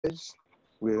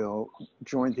we'll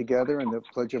join together in the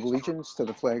Pledge of Allegiance to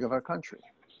the flag of our country.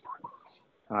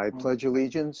 I pledge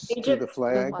allegiance to the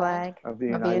flag of the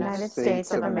United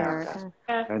States of America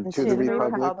and to the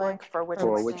republic for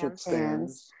which it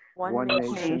stands, one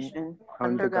nation,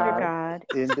 under God,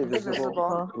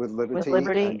 indivisible, with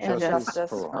liberty and justice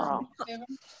for all.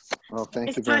 Well,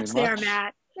 thank you very much. There,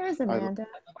 Matt. There's Amanda.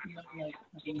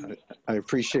 I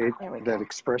appreciate that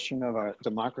expression of our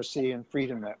democracy and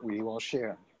freedom that we all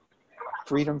share.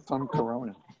 Freedom from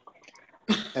Corona.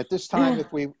 At this time,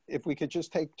 if we could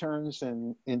just take turns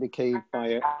and indicate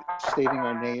by stating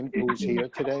our name who's here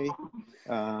today.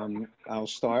 I'll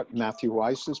start. Matthew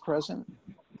Weiss is present.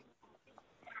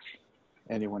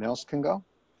 Anyone else can go?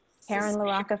 Karen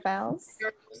LaRocca-Fells.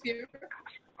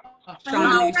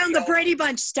 All around the Brady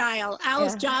Bunch style.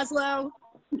 Alice Joslow.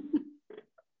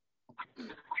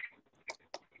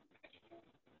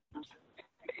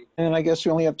 And I guess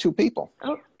we only have two people.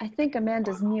 Oh, I think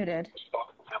Amanda's muted.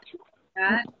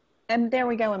 And there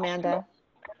we go, Amanda.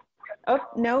 Oh,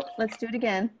 no, let's do it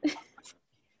again.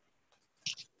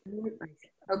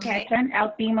 Okay. Turn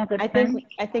out beam of the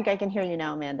I think I can hear you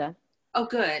now, Amanda. Oh,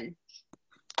 good.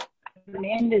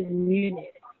 Amanda's muted.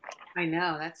 I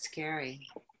know, that's scary.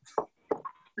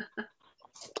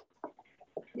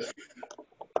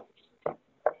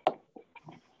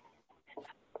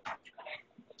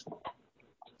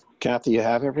 Kathy, you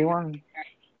have everyone?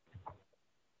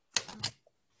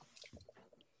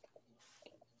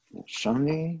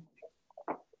 Shani?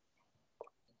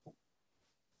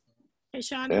 Hey,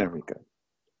 Sean. There we go.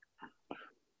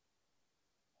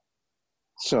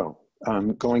 So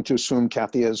I'm going to assume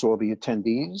Kathy has all the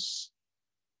attendees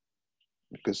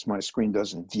because my screen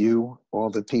doesn't view all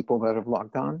the people that have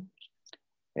logged on.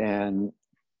 And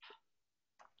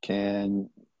can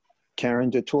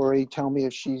Karen DeTore tell me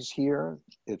if she's here?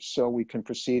 If so, we can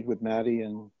proceed with Maddie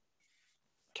and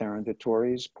Karen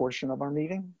DeTore's portion of our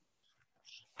meeting.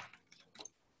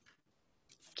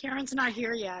 Karen's not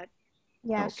here yet.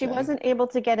 Yeah, Okay. she wasn't able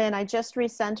to get in. I just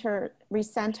resent her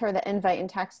the invite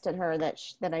and texted her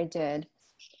that I did.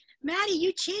 Maddie,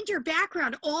 you change your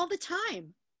background all the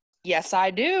time. Yes, I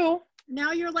do.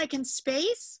 Now you're like in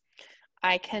space?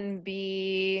 I can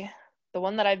be, the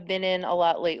one that I've been in a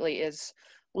lot lately is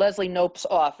Leslie Knope's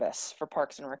office for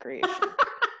Parks and Recreation.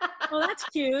 Oh, that's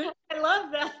cute. I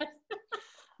love that.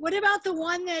 What about the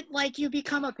one that like you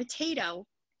become a potato?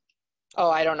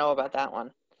 Oh, I don't know about that one.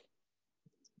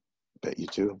 Bet you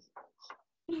do.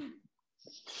 She's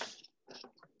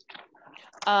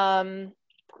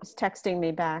texting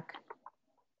me back.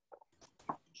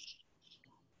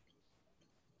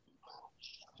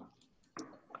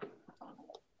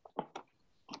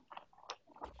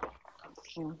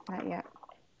 No, not yet.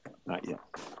 Not yet.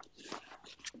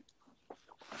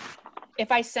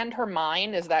 If I send her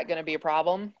mine, is that going to be a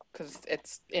problem? Because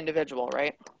it's individual,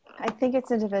 right? I think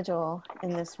it's individual in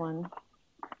this one.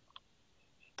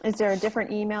 Is there a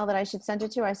different email that I should send it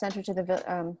to? I sent it to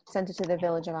the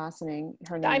Village of Ossining.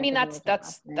 Her name. I mean, that's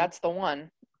the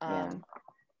one. Yeah.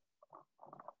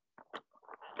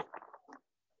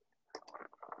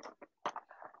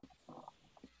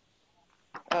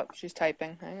 Oh, she's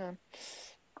typing. Hang on.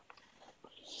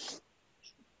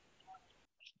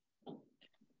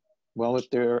 Well, if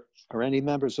there are any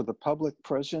members of the public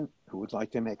present who would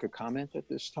like to make a comment at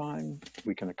this time,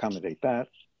 we can accommodate that.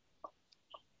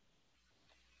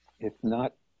 If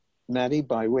not, Maddie,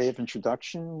 by way of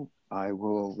introduction, I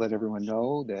will let everyone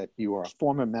know that you are a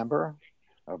former member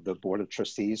of the Board of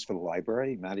Trustees for the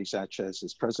library. Maddie Zatchez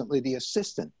is presently the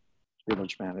Assistant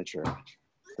Village Manager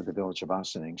for the Village of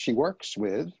Ossining. She works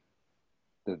with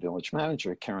the Village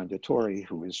Manager, Karen DeTore,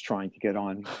 who is trying to get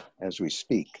on as we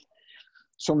speak.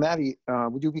 So Maddie,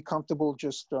 would you be comfortable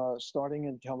just starting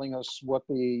and telling us what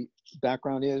the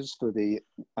background is for the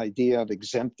idea of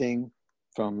exempting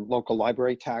from local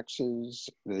library taxes,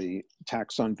 the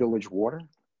tax on village water?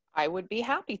 I would be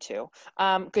happy to.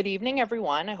 Good evening,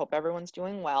 everyone. I hope everyone's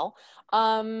doing well.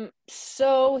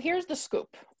 So here's the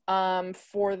scoop.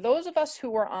 For those of us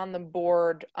who were on the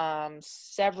board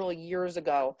several years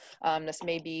ago, this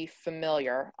may be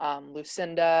familiar.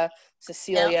 Lucinda,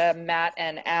 Cecilia, Matt,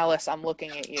 and Alice, I'm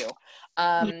looking at you.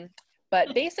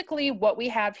 But basically what we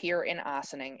have here in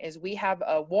Ossining is we have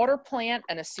a water plant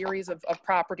and a series of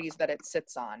properties that it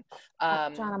sits on.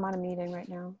 John, I'm on a meeting right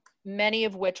now. Many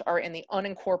of which are in the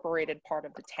unincorporated part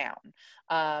of the town.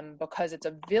 Because it's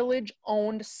a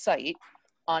village-owned site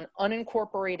on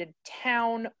unincorporated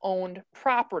town-owned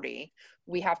property,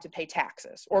 we have to pay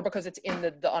taxes. Or because it's in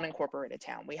the unincorporated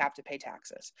town, we have to pay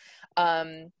taxes.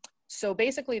 So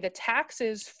basically the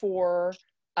taxes for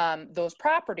those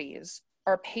properties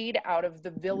are paid out of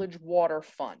the village water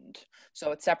fund.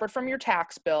 So it's separate from your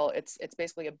tax bill. It's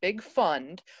basically a big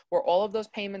fund where all of those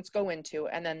payments go into,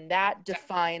 and then that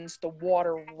defines the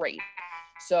water rate.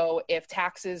 So if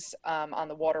taxes on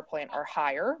the water plant are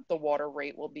higher, the water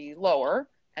rate will be lower,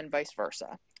 and vice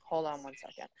versa. Hold on one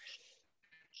second.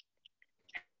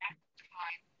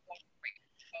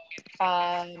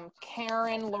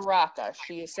 Karen Laraca,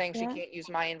 she is saying she can't use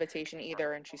my invitation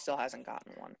either, and she still hasn't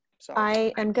gotten one. So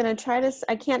I am going to try to,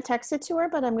 I can't text it to her,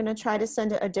 but I'm going to try to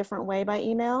send it a different way by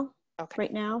email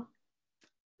right now.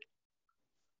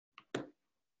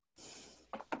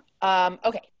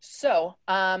 Okay, so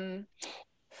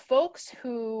folks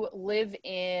who live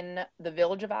in the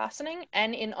village of Ossining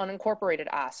and in unincorporated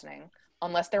Ossining,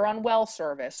 unless they're on well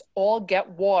service, all get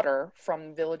water from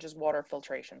the village's water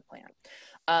filtration plant.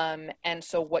 And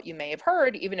so what you may have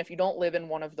heard, even if you don't live in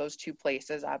one of those two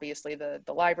places, obviously the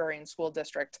library and school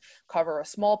district cover a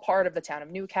small part of the town of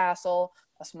Newcastle,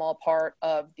 a small part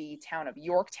of the town of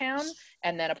Yorktown,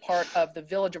 and then a part of the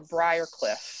village of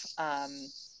Briarcliff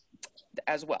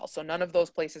as well. So none of those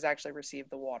places actually receive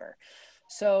the water.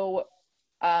 So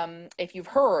if you've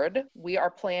heard, we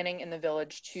are planning in the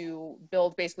village to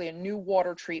build basically a new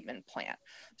water treatment plant.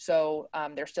 So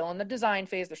they're still in the design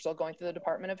phase, they're still going through the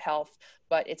Department of Health,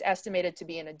 but it's estimated to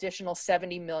be an additional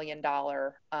 $70 million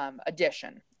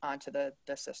addition onto the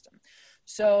system.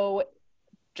 So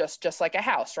just like a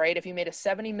house, right? If you made a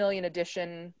 70 million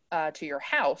addition to your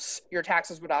house, your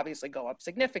taxes would obviously go up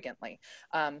significantly.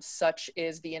 Such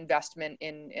is the investment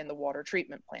in the water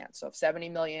treatment plant. So if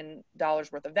 $70 million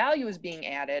worth of value is being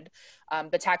added,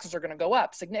 the taxes are going to go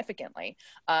up significantly.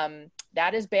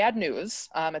 That is bad news.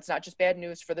 It's not just bad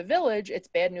news for the village, it's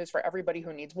bad news for everybody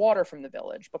who needs water from the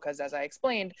village, because as I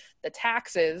explained, the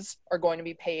taxes are going to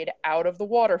be paid out of the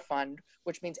water fund,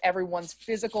 which means everyone's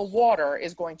physical water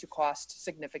is going to cost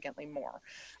significantly more.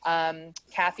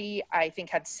 Kathy, I think,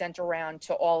 had sent around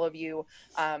to all of you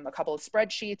a couple of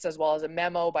spreadsheets as well as a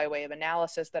memo by way of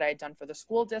analysis that I had done for the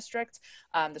school district.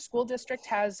 The school district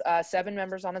has 7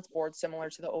 members on its board, similar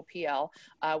to the OPL.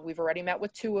 We've already met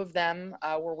with 2 of them.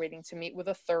 We're waiting to meet with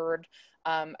a 3rd.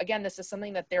 Again, this is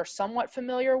something that they're somewhat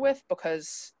familiar with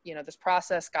because, you know, this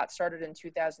process got started in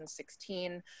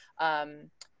 2016.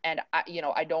 And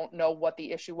I don't know what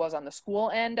the issue was on the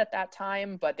school end at that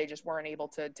time, but they just weren't able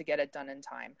to get it done in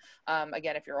time.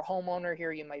 Again, if you're a homeowner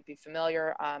here, you might be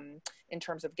familiar in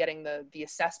terms of getting the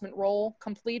assessment roll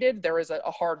completed. There is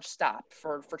a hard stop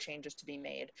for changes to be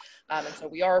made. And so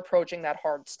we are approaching that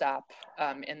hard stop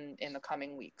in the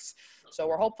coming weeks. So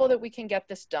we're hopeful that we can get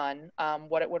this done.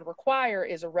 What it would require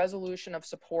is a resolution of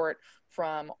support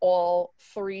from all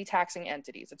 3 taxing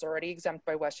entities. It's already exempt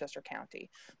by Westchester County.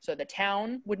 So the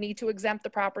town would need to exempt the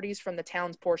properties from the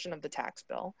town's portion of the tax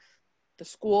bill. The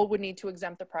school would need to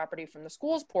exempt the property from the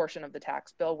school's portion of the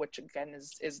tax bill, which again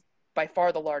is by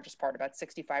far the largest part, about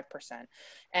 65%.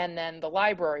 And then the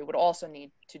library would also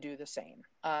need to do the same.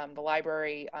 The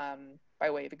library, by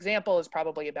way of example, is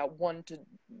probably about 1 to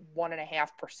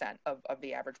 1.5% of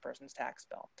the average person's tax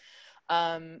bill.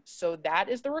 So that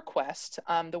is the request.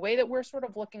 The way that we're sort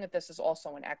of looking at this is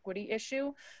also an equity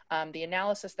issue. The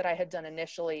analysis that I had done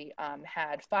initially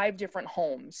had 5 different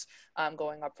homes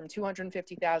going up from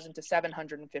 250,000 to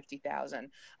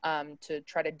 750,000 to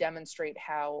try to demonstrate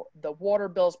how the water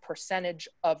bill's percentage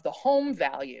of the home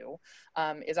value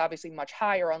is obviously much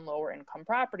higher on lower income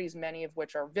properties, many of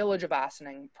which are Village of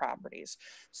Ossining properties.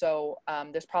 So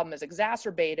this problem is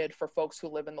exacerbated for folks who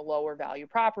live in the lower value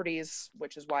properties,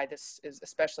 which is why this is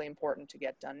especially important to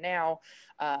get done now.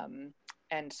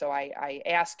 And so I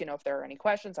ask, if there are any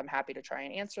questions, I'm happy to try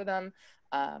and answer them.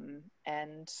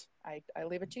 And I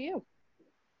leave it to you.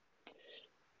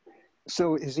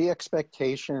 So is the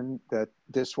expectation that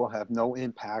this will have no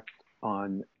impact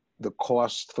on the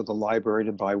cost for the library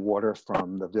to buy water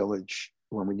from the village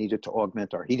when we needed to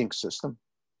augment our heating system?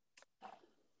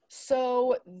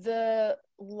 So the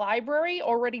library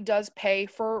already does pay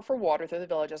for water through the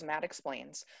village, as Matt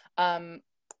explains.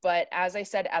 But as I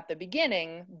said at the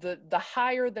beginning, the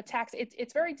higher the tax,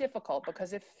 it's very difficult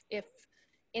because if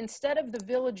instead of the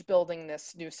village building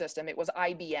this new system, it was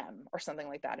IBM or something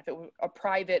like that, if it was a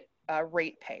private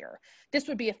ratepayer, this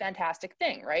would be a fantastic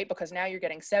thing, right? Because now you're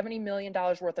getting $70 million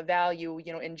worth of value,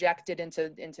 injected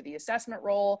into the assessment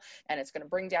roll, and it's going to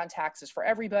bring down taxes for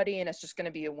everybody, and it's just going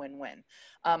to be a win-win.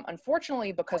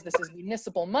 Unfortunately, because this is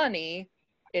municipal money,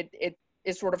 it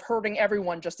is sort of hurting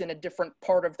everyone just in a different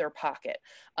part of their pocket.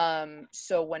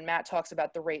 So when Matt talks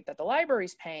about the rate that the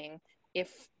library's paying,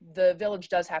 if the village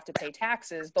does have to pay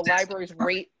taxes, the library's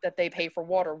rate that they pay for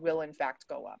water will in fact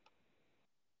go up.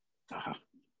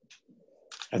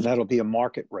 And that'll be a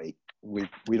market rate.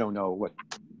 we don't know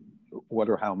what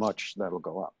or how much that'll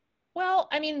go up. Well,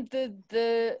 I mean,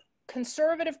 the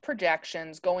conservative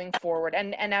projections going forward,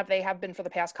 and they have been for the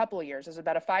past couple of years, is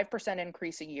about a 5%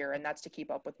 increase a year, and that's to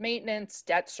keep up with maintenance,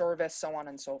 debt service, so on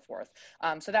and so forth.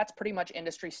 So that's pretty much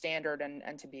industry standard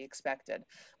and to be expected.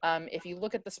 If you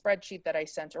look at the spreadsheet that I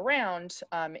sent around,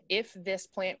 if this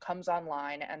plant comes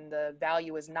online and the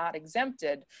value is not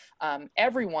exempted,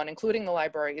 everyone, including the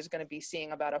library, is going to be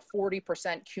seeing about a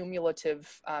 40%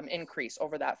 cumulative increase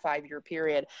over that 5-year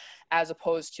period, as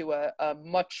opposed to a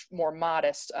much more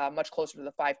modest, much closer to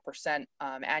the 5%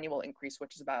 annual increase,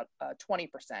 which is about 20%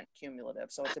 cumulative.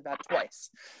 So it's about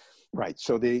twice. Right.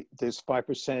 So this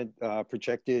 5%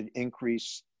 projected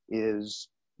increase is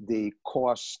the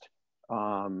cost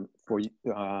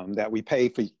that we pay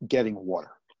for getting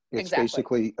water. It's Exactly.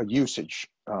 basically a usage.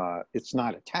 It's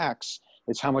not a tax.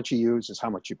 It's how much you use is how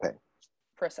much you pay.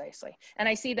 Precisely. And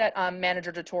I see that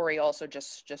Manager Dottori also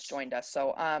just joined us.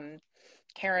 So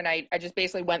Karen, I just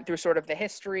basically went through sort of the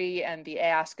history and the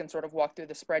ask and sort of walked through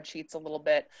the spreadsheets a little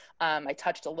bit. I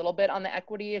touched a little bit on the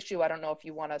equity issue. I don't know if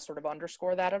you want to sort of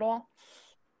underscore that at all.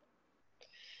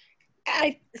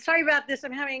 Sorry about this.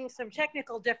 I'm having some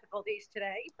technical difficulties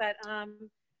today, but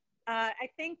I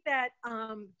think that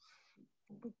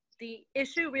the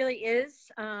issue really is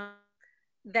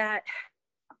that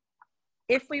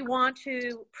if we want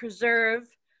to preserve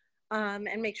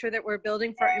and make sure that we're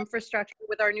building for infrastructure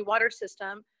with our new water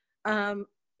system,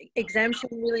 exemption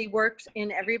really works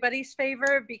in everybody's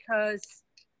favor, because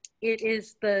it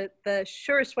is the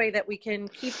surest way that we can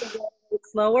keep the water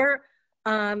rates lower.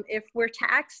 If we're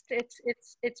taxed,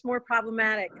 it's more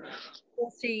problematic. We'll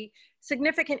see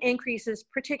significant increases,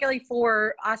 particularly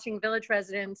for Ossining Village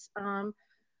residents, and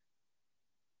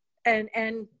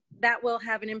that will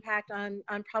have an impact on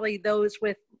probably those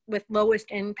with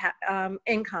lowest impact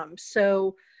incomes.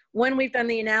 So when we've done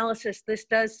the analysis, this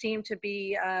does seem to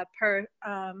be per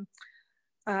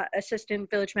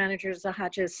Assistant Village Manager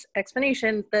Zahaja's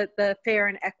explanation, the fair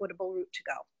and equitable route to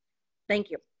go. Thank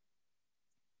you.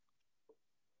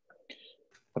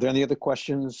 Are there any other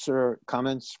questions or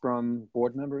comments from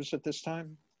board members at this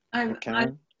time?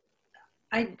 Karen?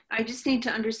 I just need to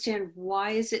understand,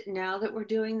 why is it now that we're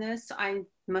doing this? I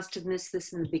must have missed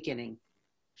this in the beginning.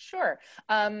 Sure.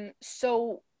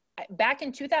 So back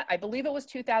in I believe it was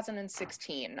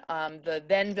 2016, the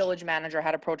then village manager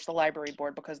had approached the library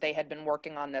board because they had been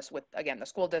working on this with, again, the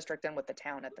school district and with the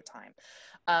town at the time.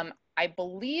 I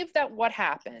believe that what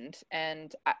happened,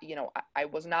 and I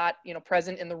was not,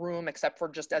 present in the room except for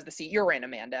just as the seat you're in,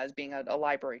 Amanda, as being a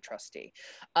library trustee.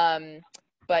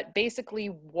 But basically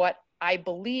what I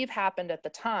believe happened at the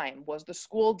time was the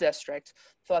school district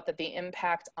thought that the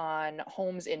impact on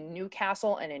homes in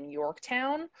Newcastle and in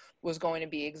Yorktown was going to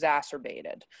be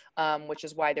exacerbated, which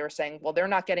is why they were saying, well, they're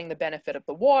not getting the benefit of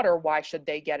the water. Why should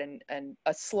they get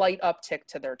a slight uptick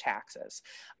to their taxes?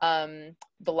 The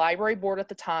library board at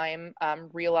the time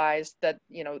realized that,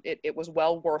 it was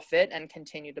well worth it and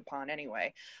continued upon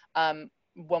anyway.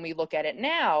 When we look at it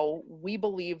now, we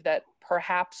believe that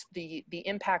perhaps the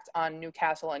impact on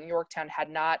Newcastle and Yorktown had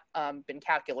not been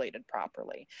calculated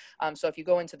properly. So if you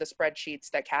go into the spreadsheets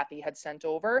that Kathy had sent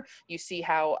over, you see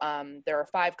how there are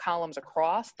 5 columns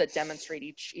across that demonstrate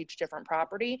each different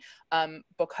property.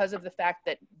 Because of the fact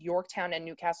that Yorktown and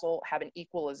Newcastle have an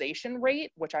equalization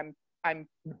rate, which I'm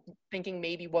thinking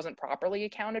maybe wasn't properly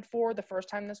accounted for the first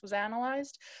time this was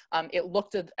analyzed. It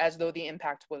looked as though the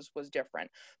impact was different,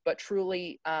 but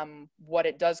truly what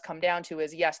it does come down to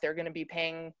is, yes, they're going to be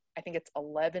paying, I think it's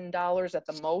 $11 at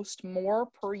the most more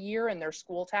per year in their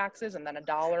school taxes, and then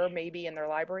 $1 maybe in their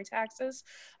library taxes.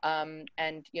 And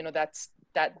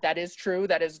that is true.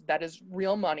 That is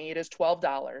real money. It is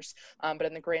 $12. But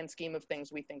in the grand scheme of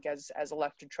things, we think as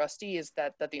elected trustees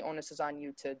that the onus is on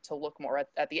you to look more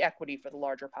at the equity for the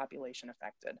larger population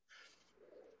affected.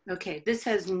 Okay, this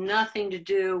has nothing to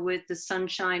do with the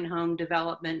Sunshine Home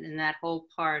development and that whole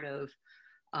part of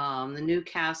the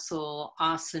Newcastle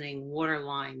Ossining water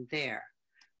line there.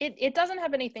 It doesn't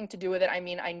have anything to do with it. I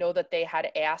mean, I know that they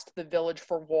had asked the village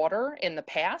for water in the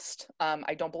past.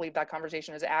 I don't believe that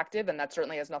conversation is active, and that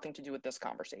certainly has nothing to do with this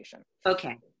conversation.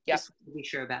 Okay. Yep. Just to be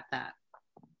sure about that.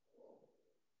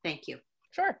 Thank you.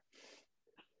 Sure.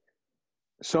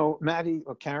 So Maddie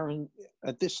or Karen,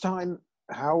 at this time,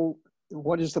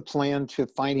 what is the plan to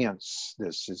finance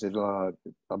this? Is it a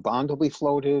bond will be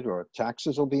floated, or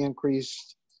taxes will be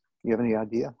increased? Do you have any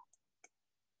idea?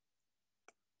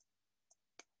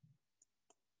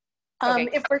 Okay.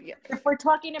 If we're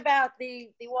talking about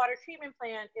the water treatment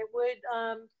plant, it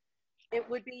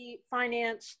would be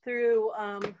financed through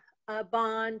a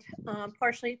bond,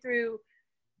 partially through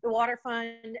the water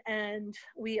fund, and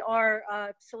we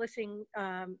are soliciting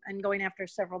and going after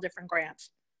several different grants.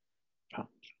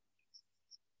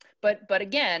 But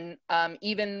again,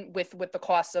 even with the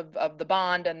costs of the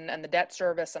bond and the debt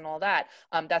service and all that,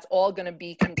 that's all going to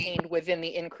be contained within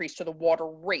the increase to the water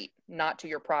rate, not to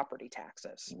your property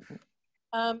taxes.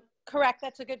 Correct.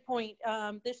 That's a good point.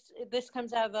 This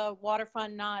comes out of the water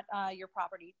fund, not your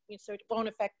property. So it won't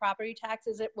affect property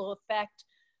taxes. It will affect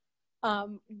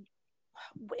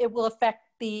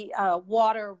the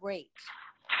water rate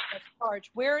that's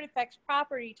charged. Where it affects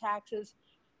property taxes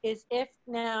is if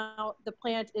now the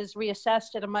plant is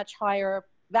reassessed at a much higher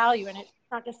value, and it's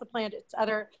not just the plant, it's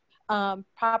other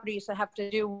properties that have to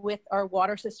do with our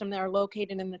water system that are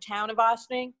located in the town of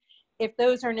Ossining. If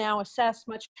those are now assessed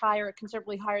much higher,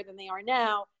 considerably higher than they are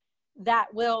now,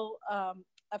 that will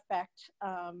affect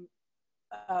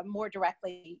more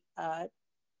directly,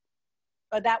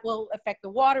 that will affect the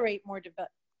water rate more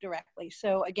directly.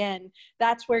 So again,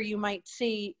 that's where you might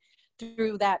see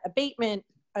through that abatement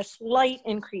a slight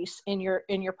increase in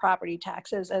your property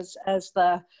taxes, as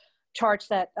the charts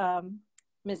that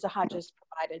Ms. Hodges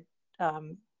provided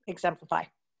exemplify.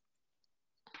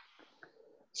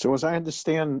 So as I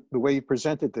understand the way you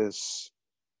presented this,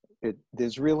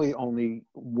 there's really only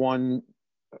one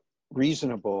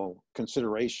reasonable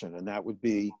consideration, and that would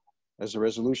be, as the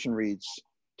resolution reads,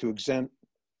 to exempt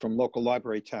from local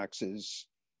library taxes.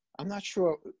 I'm not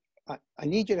sure, I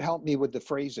need you to help me with the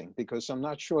phrasing, because I'm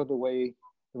not sure the way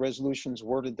the resolution's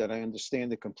worded that I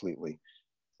understand it completely.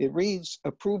 It reads,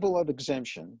 approval of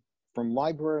exemption from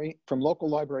local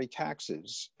library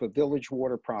taxes for village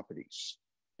water properties.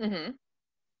 Mm-hmm.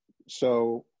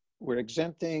 So we're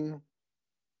exempting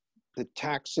the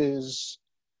taxes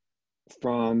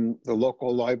from the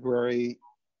local library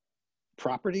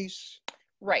properties?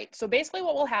 Right. So basically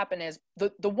what will happen is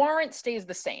the warrant stays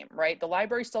the same, right? The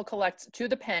library still collects to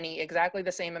the penny exactly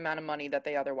the same amount of money that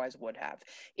they otherwise would have.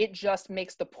 It just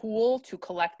makes the pool to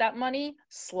collect that money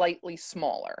slightly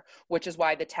smaller, which is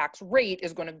why the tax rate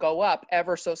is going to go up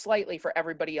ever so slightly for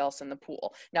everybody else in the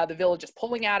pool. Now the village is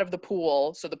pulling out of the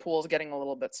pool, so the pool is getting a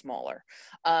little bit smaller.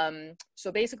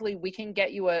 So basically we can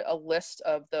get you a list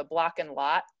of the block and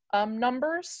lot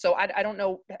numbers. So I don't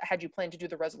know, had you planned to do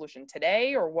the resolution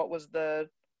today, or what was the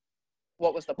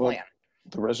plan? Well,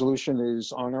 the resolution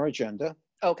is on our agenda.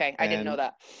 Okay, I didn't know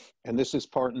that. And this is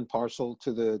part and parcel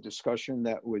to the discussion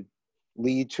that would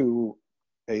lead to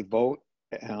a vote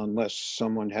unless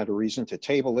someone had a reason to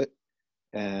table it.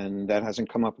 And that hasn't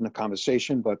come up in the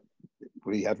conversation, but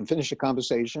we haven't finished the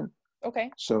conversation.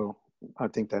 Okay. So I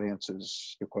think that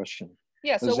answers your question.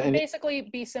 Yeah, so it would basically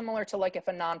be similar to like if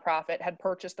a nonprofit had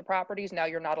purchased the properties, now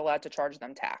you're not allowed to charge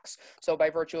them tax. So by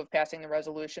virtue of passing the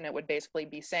resolution, it would basically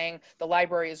be saying the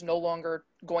library is no longer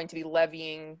going to be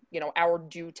levying, our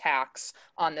due tax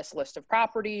on this list of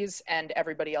properties, and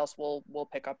everybody else will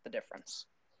pick up the difference.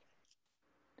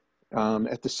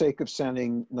 At the sake of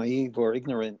sounding naive or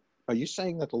ignorant, are you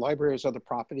saying that the library has other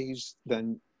properties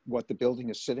than what the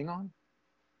building is sitting on?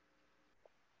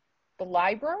 The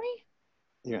library?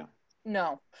 Yeah.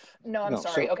 No, I'm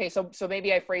sorry. Okay, so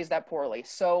maybe I phrased that poorly.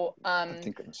 So I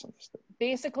think I misunderstood.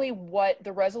 Basically what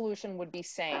the resolution would be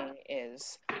saying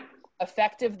is,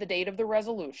 effective the date of the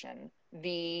resolution,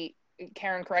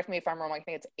 Karen, correct me if I'm wrong, I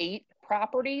think it's 8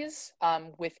 properties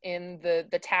within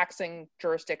the taxing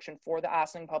jurisdiction for the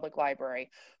Ossining Public Library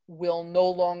will no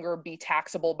longer be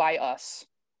taxable by us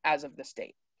as of this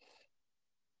date.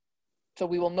 So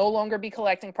we will no longer be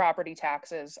collecting property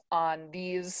taxes on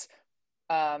these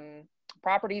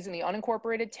properties in the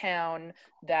unincorporated town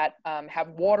that have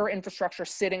water infrastructure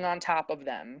sitting on top of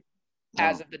them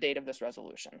as of the date of this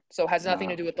resolution. So it has nothing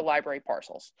to do with the library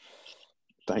parcels.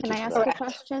 Thank you. Can I ask a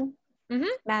question? Mm-hmm.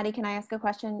 Maddie, can I ask a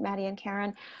question? Maddie and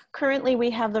Karen. Currently, we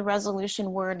have the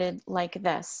resolution worded like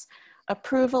this: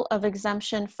 approval of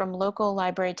exemption from local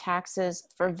library taxes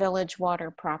for village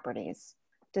water properties.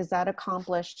 Does that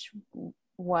accomplish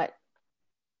what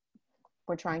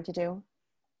we're trying to do?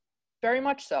 Very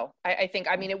much so. I think,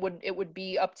 it would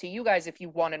be up to you guys if you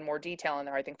wanted more detail in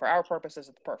there. I think for our purposes,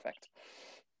 it's perfect.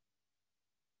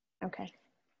 Okay.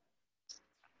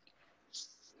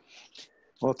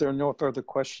 Well, if there are no further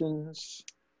questions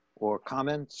or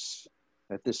comments,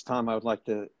 at this time, I would like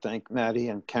to thank Maddie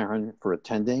and Karen for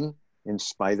attending in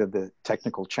spite of the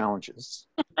technical challenges.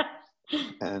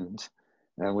 and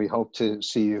we hope to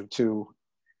see you too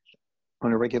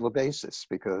on a regular basis,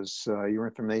 because your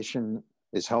information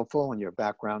is helpful and your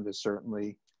background is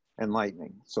certainly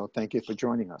enlightening. So thank you for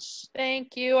joining us.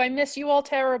 Thank you. I miss you all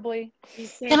terribly.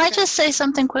 Can I just say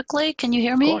something quickly? Can you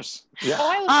hear Of me? course. Yeah.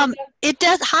 Oh, hi,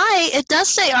 Lucinda. It does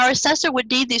say our assessor would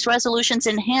need these resolutions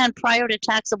in hand prior to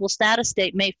taxable status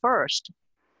date, May 1st.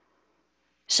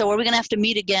 So are we going to have to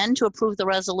meet again to approve the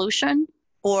resolution?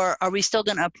 Or are we still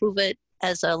going to approve it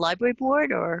as a library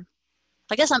board? Or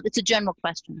I guess it's a general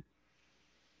question.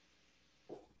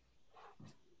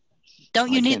 Don't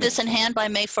you need this in hand by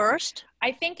May 1st?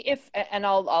 I think and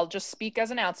I'll just speak as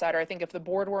an outsider, I think if the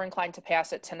board were inclined to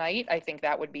pass it tonight, I think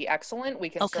that would be excellent. We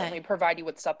can certainly provide you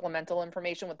with supplemental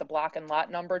information with the block and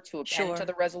lot number to append to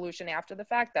the resolution after the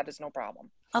fact. That is no problem.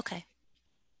 Okay.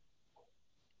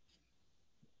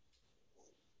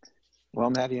 Well,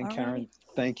 Maddie and Karen,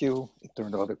 thank you. If there are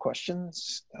no other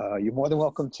questions, you're more than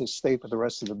welcome to stay for the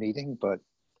rest of the meeting, but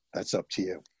that's up to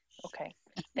you. Okay.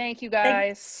 Thank you,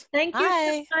 guys. Thank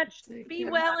you so much. Be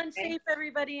well and safe,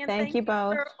 everybody. And Thank you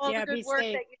both. for all the good work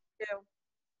that you do.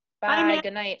 Bye.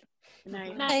 Good night. Good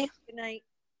night. Bye. Good night.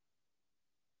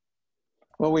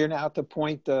 Well, we are now at the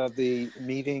point of the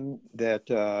meeting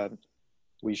that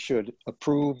we should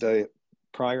approve the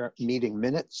prior meeting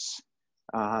minutes.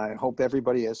 I hope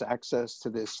everybody has access to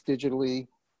this digitally.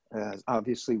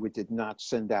 Obviously, we did not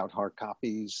send out hard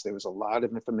copies. There was a lot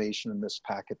of information in this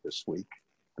packet this week,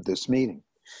 this meeting.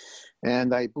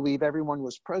 And I believe everyone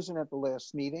was present at the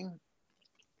last meeting,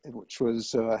 which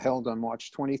was held on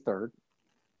March 23rd.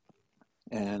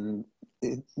 And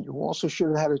you also should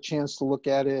have had a chance to look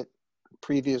at it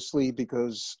previously,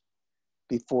 because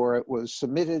before it was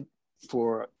submitted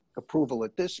for approval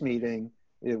at this meeting,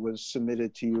 it was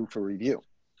submitted to you for review.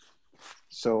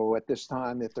 So at this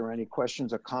time, if there are any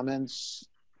questions or comments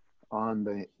on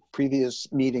the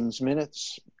previous meeting's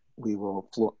minutes, we will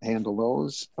handle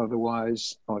those.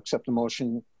 Otherwise, I'll accept the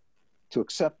motion to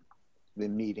accept the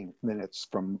meeting minutes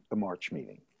from the March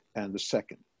meeting. And the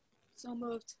second. So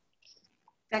moved.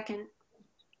 Second.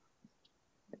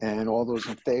 And all those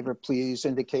in favor, please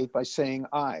indicate by saying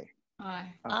aye.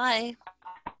 Aye. Aye.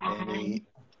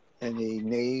 Any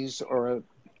nays or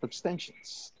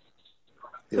abstentions?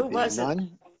 Who was it?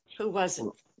 None? Who was it?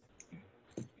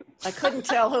 I couldn't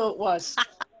tell who it was.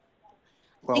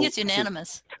 I think it's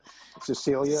unanimous.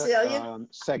 Cecilia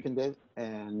seconded,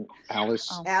 and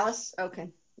Alice Alice? Okay.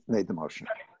 made the motion.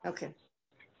 Okay.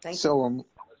 Thank you. So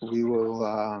we will,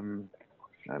 I'm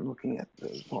looking at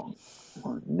the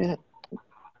one minute.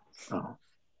 Oh.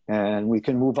 And we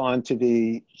can move on to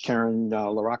the Karen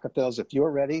LaRockefelle's, if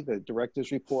you're ready, the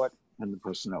director's report and the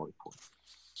personnel report.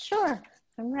 Sure,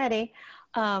 I'm ready.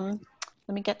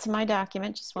 Let me get to my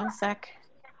document, just one sec.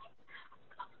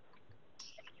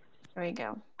 There we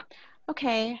go.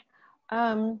 Okay,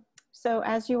 so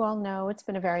as you all know, it's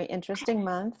been a very interesting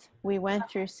month. We went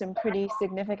through some pretty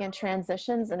significant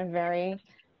transitions in a very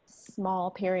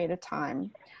small period of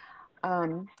time.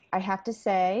 I have to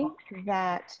say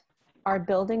that our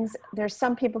buildings, there's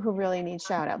some people who really need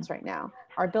shout outs right now.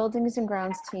 Our buildings and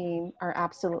grounds team are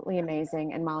absolutely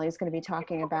amazing, and Molly is going to be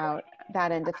talking about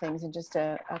that end of things in just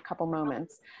a couple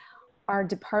moments. Our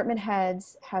department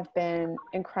heads have been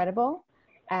incredible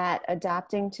at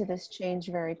adapting to this change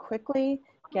very quickly,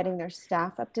 getting their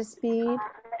staff up to speed.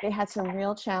 They had some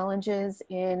real challenges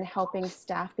in helping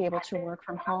staff be able to work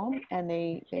from home, and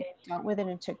they dealt with it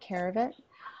and took care of it.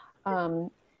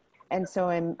 And so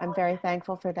I'm very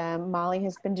thankful for them. Molly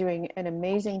has been doing an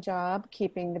amazing job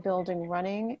keeping the building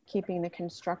running, keeping the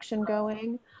construction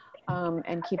going,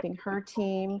 and keeping her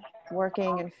team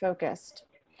working and focused.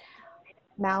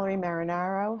 Mallory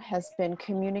Marinaro has been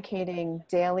communicating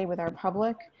daily with our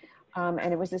public,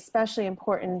 and it was especially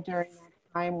important during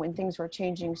that time when things were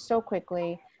changing so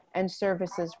quickly and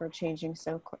services were changing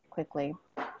so quickly.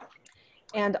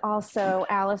 And also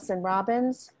Allison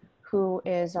Robbins, who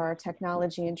is our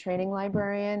technology and training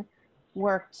librarian,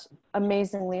 worked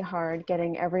amazingly hard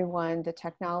getting everyone the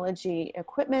technology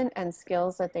equipment and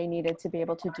skills that they needed to be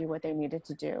able to do what they needed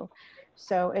to do.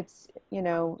 So it's, you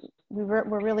know, we're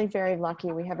really very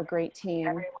lucky. We have a great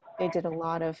team. They did a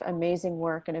lot of amazing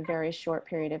work in a very short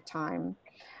period of time.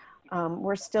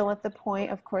 We're still at the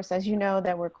point, of course, as you know,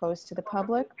 that we're close to the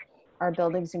public. Our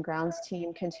buildings and grounds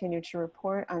team continue to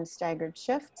report on staggered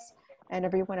shifts, and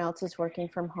everyone else is working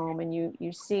from home. And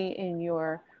you see in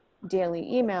your daily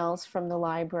emails from the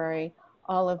library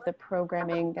all of the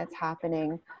programming that's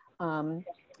happening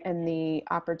and the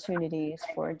opportunities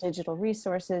for digital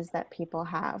resources that people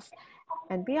have.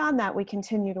 And beyond that, we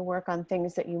continue to work on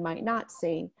things that you might not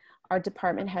see. Our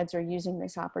department heads are using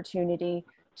this opportunity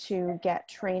to get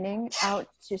training out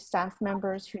to staff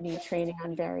members who need training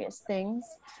on various things.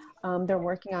 They're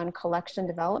working on collection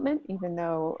development, even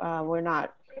though we're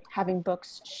not having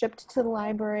books shipped to the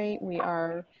library. We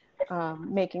are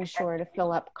making sure to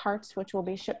fill up carts, which will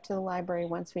be shipped to the library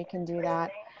once we can do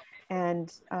that,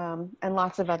 and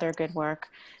lots of other good work.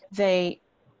 The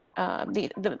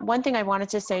one thing I wanted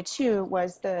to say too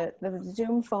was the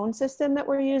Zoom phone system that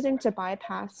we're using to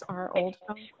bypass our old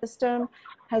phone system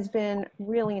has been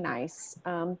really nice.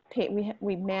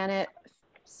 We man it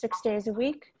 6 days a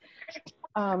week,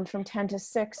 from 10 to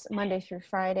 6 Monday through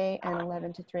Friday and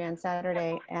 11 to 3 on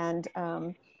Saturday. And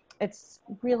it's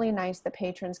really nice that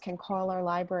patrons can call our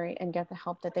library and get the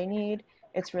help that they need.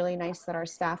 It's really nice that our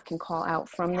staff can call out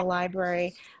from the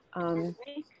library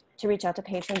to reach out to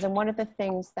patrons. And one of the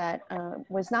things that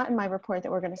was not in my report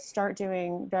that we're going to start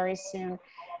doing very soon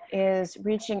is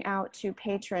reaching out to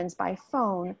patrons by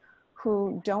phone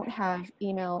who don't have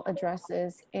email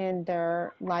addresses in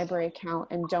their library account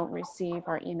and don't receive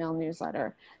our email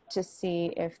newsletter, to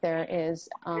see if there is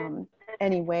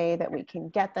any way that we can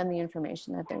get them the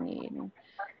information that they need,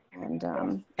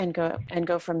 and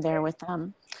go from there with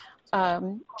them.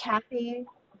 Kathy,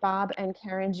 Bob, and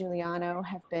Karen Giuliano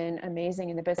have been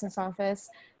amazing in the business office.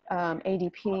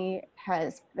 ADP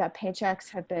paychecks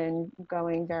have been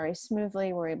going very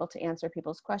smoothly. We're able to answer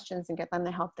people's questions and get them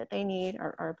the help that they need,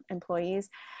 our employees.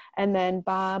 And then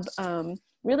Bob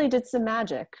really did some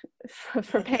magic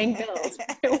for paying bills.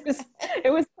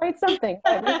 It was quite something,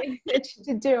 but we managed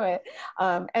to do it.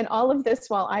 And all of this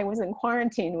while I was in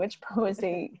quarantine, which posed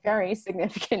a very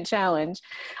significant challenge.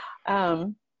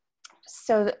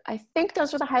 So I think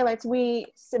those were the highlights. We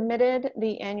submitted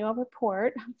the annual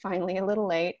report, finally a little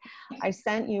late. I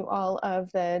sent you all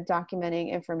of the documenting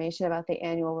information about the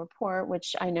annual report,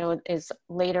 which I know is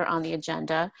later on the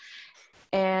agenda.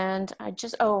 And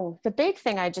the big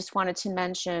thing I just wanted to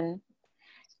mention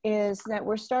is that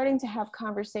we're starting to have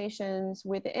conversations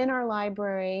within our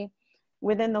library,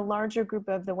 within the larger group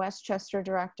of the Westchester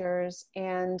directors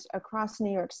and across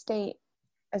New York State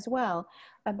as well,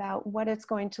 about what it's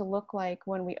going to look like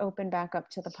when we open back up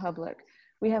to the public.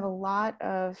 We have a lot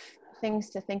of things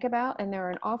to think about, and there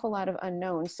are an awful lot of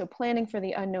unknowns. So planning for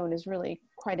the unknown is really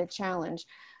quite a challenge.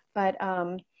 But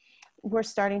we're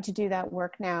starting to do that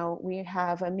work now. We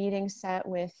have a meeting set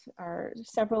with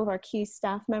several of our key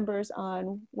staff members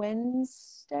on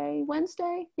Wednesday?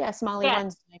 Yes, Molly, Yeah.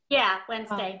 Wednesday. Yeah,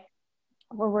 Wednesday.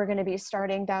 Where we're going to be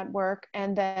starting that work.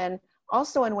 And then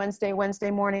also on Wednesday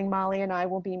morning, Molly and I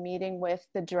will be meeting with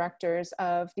the directors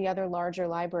of the other larger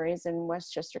libraries in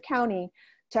Westchester County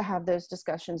to have those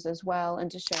discussions as well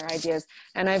and to share ideas.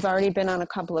 And I've already been on a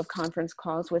couple of conference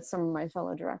calls with some of my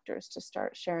fellow directors to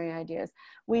start sharing ideas.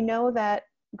 We know that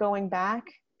going back,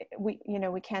 we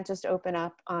can't just open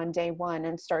up on day one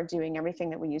and start doing everything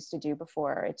that we used to do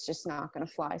before. It's just not going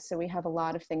to fly. So we have a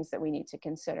lot of things that we need to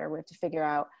consider. We have to figure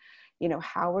out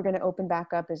how we're going to open back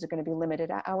up. Is it going to be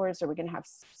limited hours? Are we going to have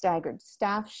staggered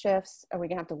staff shifts? Are we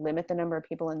going to have to limit the number of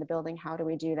people in the building? How do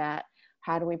we do that?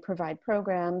 How do we provide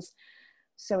programs?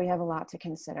 So we have a lot to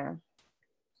consider.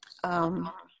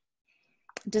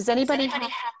 Does anybody have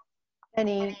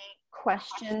any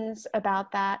questions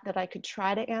about that I could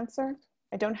try to answer?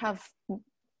 I don't have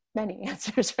many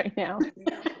answers right now.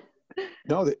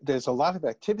 No, there's a lot of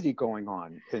activity going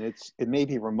on, and it may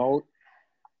be remote.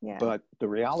 Yeah. But the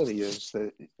reality is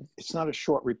that it's not a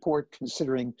short report,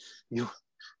 considering you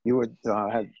would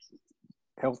have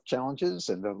health challenges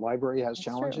and the library has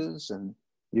challenges, and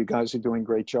you guys are doing a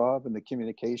great job, and the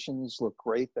communications look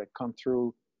great that come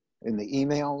through in the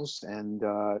emails. And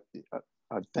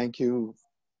thank you,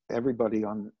 everybody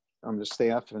on the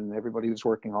staff and everybody who's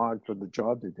working hard for the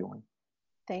job they're doing.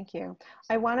 Thank you.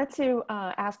 I wanted to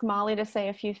ask Molly to say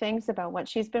a few things about what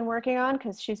she's been working on,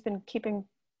 because she's been keeping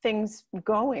things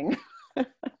going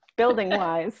building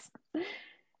wise.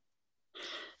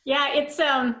 Yeah, it's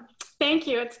thank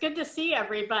you. It's good to see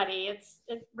everybody.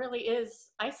 It really is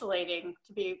isolating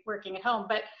to be working at home,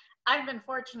 but I've been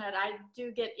fortunate. I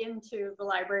do get into the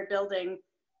library building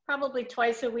probably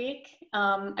twice a week.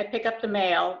 I pick up the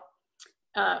mail,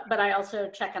 but I also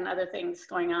check on other things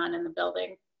going on in the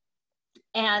building.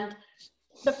 And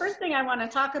the first thing I want to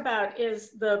talk about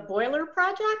is the boiler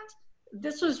project.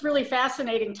 This was really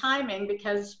fascinating timing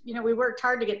because, we worked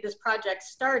hard to get this project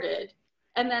started.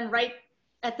 And then right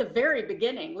at the very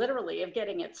beginning, literally, of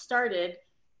getting it started,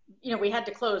 we had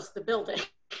to close the building.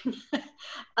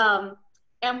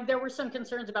 And there were some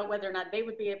concerns about whether or not they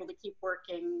would be able to keep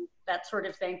working, that sort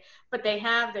of thing. But they've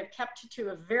kept to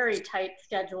a very tight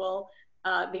schedule.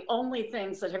 The only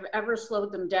things that have ever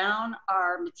slowed them down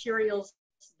are materials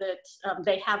that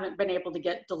they haven't been able to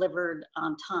get delivered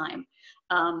on time.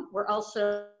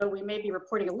 We may be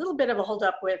reporting a little bit of a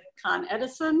holdup with Con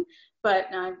Edison, but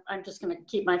I'm just going to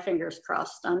keep my fingers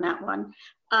crossed on that one.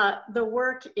 The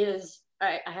work is,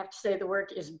 I have to say, the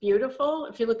work is beautiful.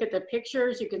 If you look at the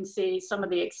pictures, you can see some of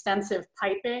the extensive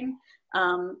piping.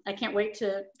 I can't wait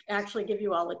to actually give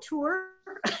you all a tour.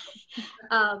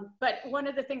 But one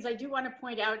of the things I do want to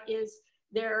point out is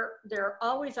they're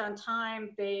always on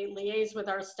time. They liaise with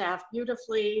our staff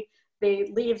beautifully.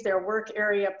 They leave their work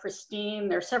area pristine.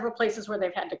 There are several places where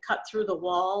they've had to cut through the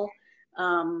wall.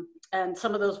 And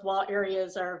some of those wall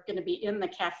areas are going to be in the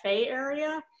cafe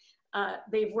area.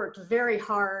 They've worked very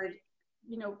hard,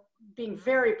 you know, being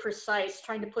very precise,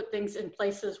 trying to put things in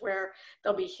places where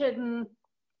they'll be hidden.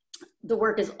 The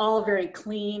work is all very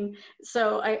clean.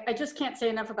 So I just can't say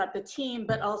enough about the team,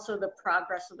 but also the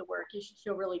progress of the work. You should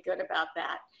feel really good about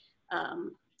that.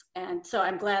 And so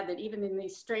I'm glad that even in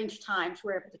these strange times,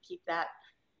 we're able to keep that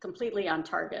completely on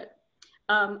target.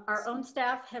 Our own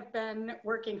staff have been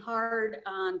working hard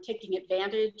on taking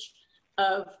advantage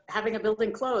of having a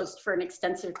building closed for an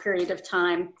extensive period of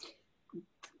time.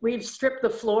 We've stripped the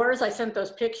floors. I sent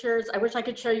those pictures. I wish I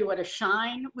could show you what a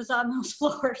shine was on those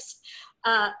floors.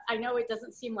 I know it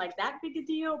doesn't seem like that big a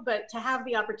deal, but to have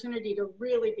the opportunity to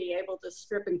really be able to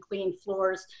strip and clean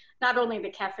floors, not only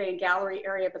the cafe and gallery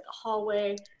area, but the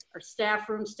hallway, our staff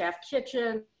room, staff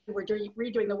kitchen. We're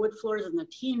redoing the wood floors in the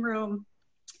team room,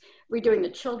 redoing the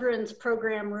children's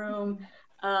program room.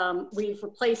 We've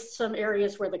replaced some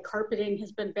areas where the carpeting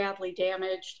has been badly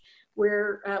damaged.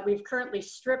 We've currently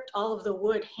stripped all of the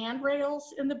wood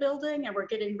handrails in the building, and we're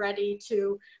getting ready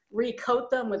to recoat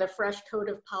them with a fresh coat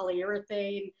of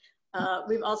polyurethane.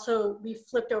 We've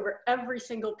flipped over every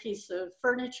single piece of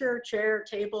furniture, chair,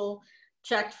 table,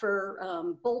 checked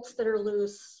for bolts that are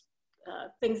loose,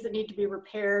 things that need to be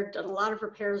repaired, done a lot of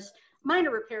repairs,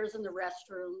 minor repairs in the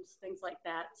restrooms, things like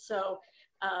that. So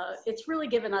it's really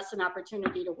given us an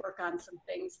opportunity to work on some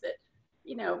things that,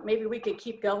 you know, maybe we could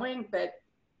keep going, but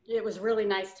it was really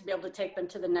nice to be able to take them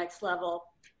to the next level.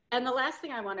 And the last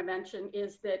thing I want to mention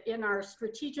is that in our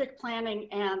strategic planning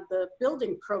and the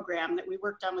building program that we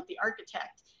worked on with the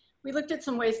architect, we looked at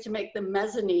some ways to make the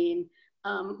mezzanine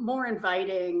more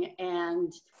inviting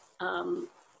and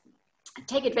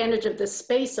take advantage of the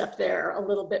space up there a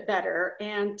little bit better.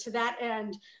 And to that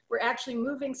end, we're actually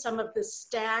moving some of the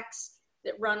stacks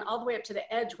that run all the way up to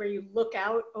the edge where you look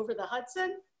out over the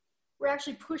Hudson. We're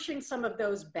actually pushing some of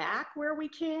those back where we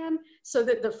can so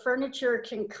that the furniture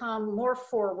can come more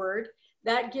forward.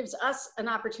 That gives us an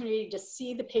opportunity to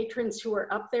see the patrons who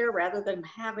are up there rather than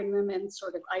having them in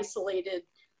sort of isolated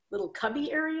little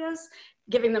cubby areas,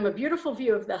 giving them a beautiful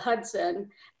view of the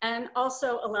Hudson and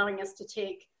also allowing us to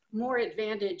take more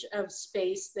advantage of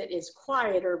space that is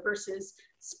quieter versus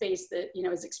space that, you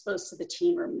know, is exposed to the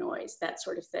team room noise, that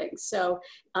sort of thing. So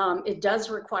it does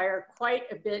require quite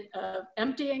a bit of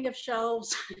emptying of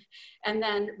shelves and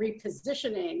then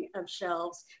repositioning of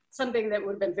shelves, something that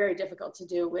would have been very difficult to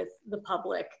do with the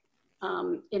public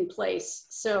in place.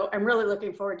 So I'm really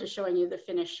looking forward to showing you the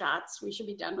finished shots. We should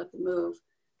be done with the move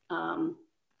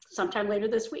sometime later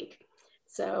this week.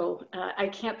 So I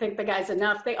can't thank the guys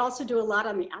enough. They also do a lot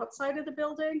on the outside of the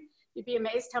building. You'd be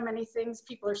amazed how many things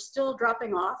people are still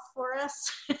dropping off for us.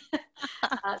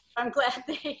 I'm glad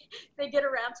they get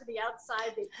around to the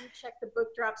outside. They do check the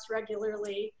book drops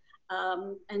regularly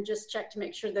and just check to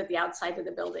make sure that the outside of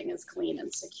the building is clean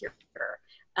and secure.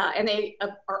 And they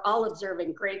are all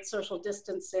observing great social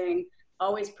distancing,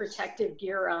 always protective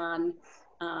gear on,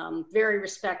 very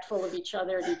respectful of each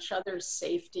other and each other's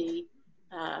safety.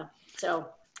 So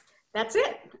that's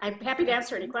it. I'm happy to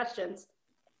answer any questions.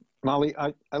 Molly,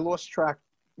 I lost track.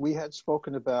 We had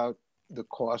spoken about the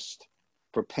cost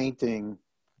for painting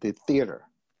the theater.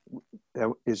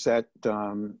 Is that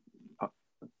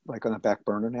like on the back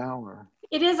burner now, or?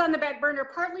 It is on the back burner,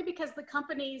 partly because the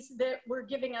companies that were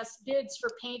giving us bids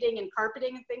for painting and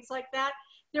carpeting and things like that,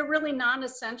 they're really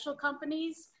non-essential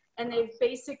companies. And they've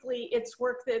basically, it's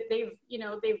work that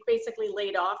they've basically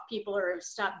laid off people or have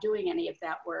stopped doing any of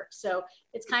that work. So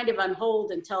it's kind of on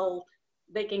hold until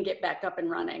they can get back up and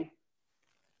running.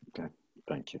 Okay,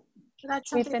 thank you. So that's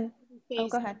something Oh,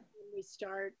 go ahead. when we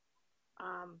start,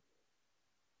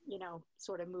 you know,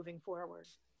 sort of moving forward.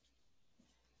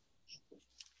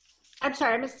 I'm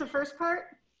sorry, I missed the first part.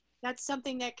 That's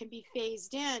something that can be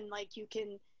phased in, like you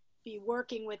can be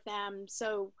working with them.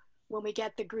 So when we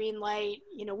get the green light,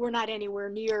 you know, we're not anywhere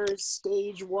near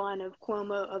stage one of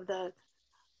Cuomo of the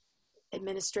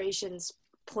administration's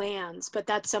plans, but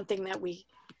that's something that we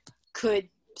could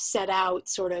set out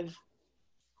sort of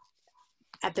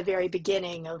at the very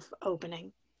beginning of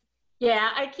opening. Yeah,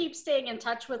 I keep staying in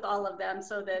touch with all of them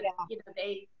so that you know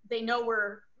they know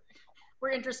we're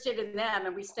interested in them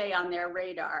and we stay on their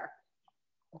radar.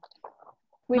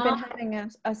 We've been Mom?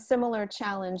 having a similar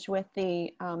challenge with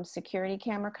the security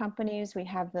camera companies. We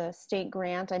have the state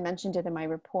grant, I mentioned it in my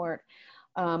report,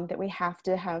 that we have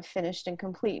to have finished and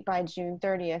complete by June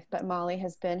 30th, but Molly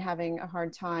has been having a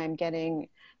hard time getting,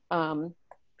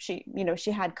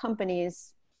 she had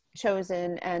companies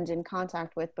chosen and in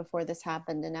contact with before this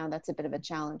happened, and now that's a bit of a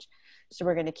challenge. So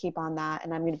we're going to keep on that,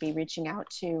 and I'm going to be reaching out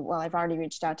to, well, I've already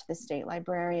reached out to the state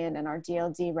librarian and our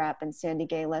DLD rep and Sandy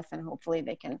Galiff, and hopefully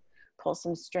they can pull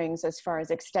some strings as far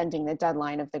as extending the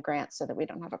deadline of the grant so that we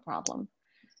don't have a problem.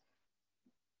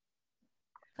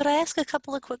 Could I ask a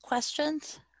couple of quick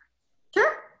questions?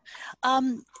 Sure.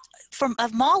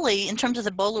 Of Molly, in terms of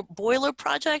the boiler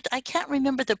project, I can't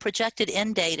remember the projected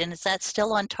end date, and is that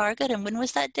still on target? And when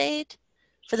was that date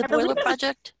for the boiler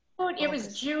project? It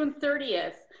was June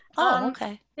 30th. Oh,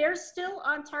 okay. They're still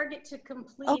on target to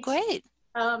complete. Oh, great.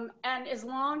 And as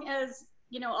long as,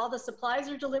 all the supplies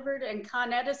are delivered and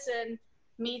Con Edison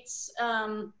meets,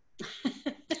 well,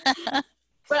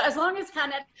 as long as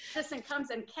Con Edison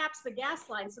comes and caps the gas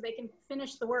line so they can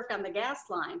finish the work on the gas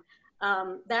line,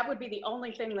 that would be the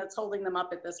only thing that's holding them up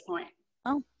at this point.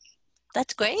 Oh,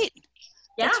 that's great.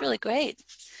 Yeah. That's really great.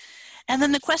 And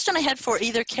then the question I had for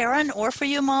either Karen or for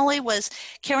you, Molly, was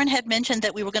Karen had mentioned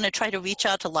that we were going to try to reach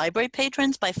out to library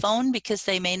patrons by phone because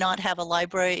they may not have a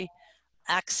library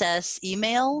access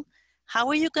email. How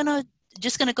are you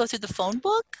just going to go through the phone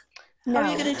book? No. How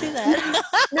are you going to do that?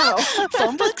 No.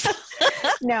 Phone books?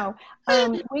 No.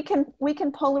 We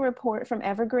can pull a report from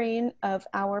Evergreen of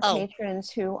our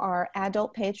patrons who are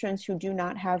adult patrons who do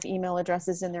not have email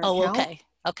addresses in their account. Okay.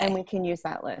 Okay. And we can use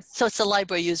that list. So it's a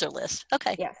library user list.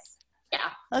 Okay. Yes.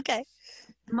 Yeah. Okay.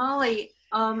 Molly,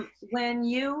 when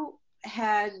you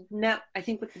had met, I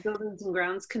think with the Buildings and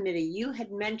Grounds Committee, you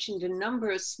had mentioned a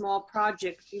number of small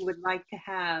projects you would like to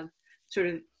have sort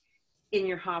of in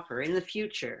your hopper in the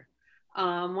future.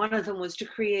 One of them was to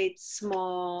create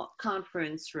small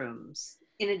conference rooms,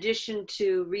 in addition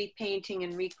to repainting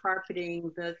and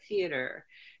recarpeting the theater.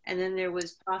 And then there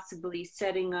was possibly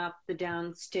setting up the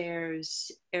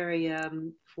downstairs area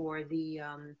for the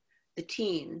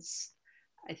teens,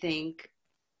 I think.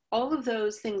 All of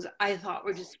those things I thought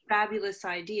were just fabulous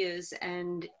ideas,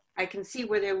 and I can see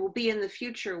where they will be in the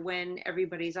future when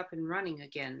everybody's up and running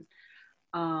again.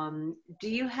 Do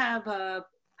you have a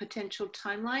potential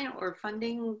timeline or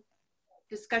funding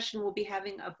discussion we'll be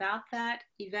having about that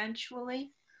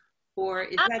eventually? Or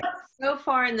is that so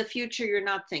far in the future you're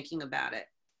not thinking about it?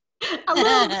 A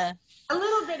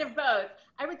little bit of both.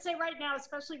 I would say right now,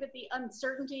 especially with the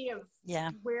uncertainty of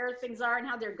where things are and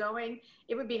how they're going,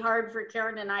 it would be hard for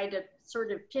Karen and I to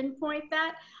sort of pinpoint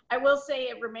that. I will say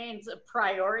it remains a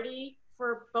priority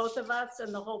for both of us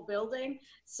and the whole building.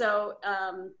 So,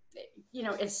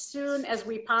 as soon as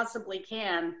we possibly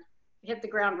can hit the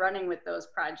ground running with those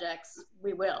projects,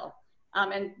 we will.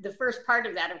 And the first part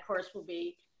of that, of course, will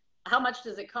be how much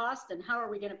does it cost and how are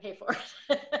we going to pay for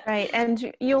it? Right.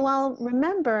 And you'll all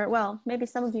remember, well, maybe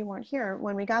some of you weren't here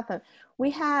when we got them.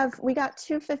 We got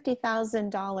two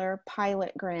 $50,000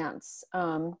 pilot grants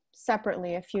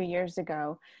separately a few years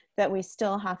ago that we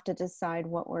still have to decide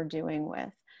what we're doing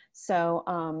with. So,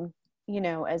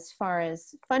 as far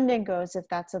as funding goes, if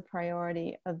that's a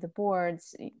priority of the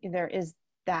boards, there is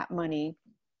that money.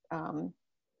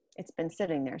 It's been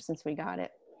sitting there since we got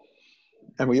it.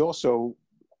 And we also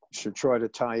should try to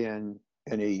tie in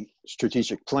any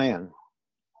strategic plan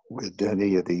with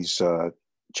any of these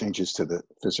changes to the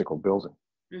physical building.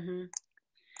 Mm-hmm.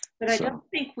 But I don't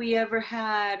think we ever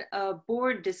had a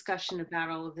board discussion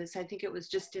about all of this. I think it was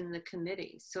just in the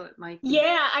committee, so it might be.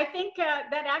 Yeah, I think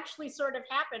that actually sort of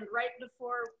happened right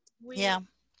before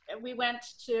we went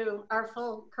to our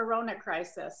full Corona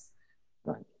crisis.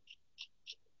 Right.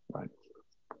 Right.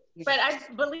 But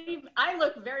I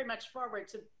look very much forward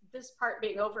to this part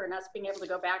being over and us being able to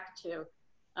go back to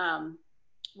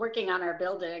working on our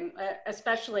building,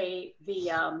 especially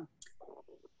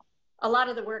a lot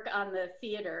of the work on the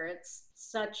theater. It's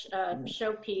such a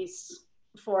showpiece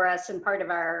for us and part of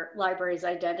our library's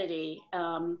identity.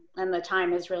 And the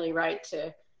time is really right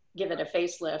to give it a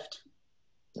facelift.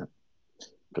 Yeah,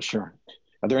 for sure.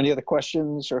 Are there any other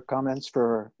questions or comments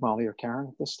for Molly or Karen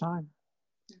at this time?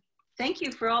 Thank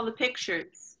you for all the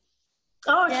pictures.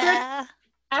 Oh, yeah. Sure.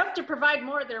 I hope to provide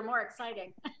more that are more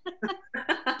exciting.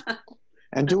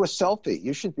 And do a selfie.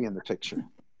 You should be in the picture.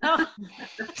 Oh.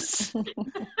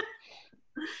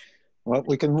 Well,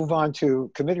 we can move on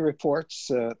to committee reports.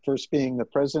 First being the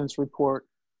president's report.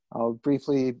 I'll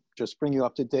briefly just bring you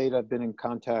up to date. I've been in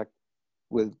contact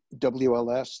with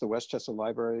WLS, the Westchester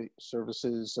Library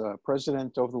Services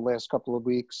president, over the last couple of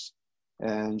weeks.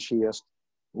 And she asked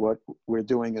what we're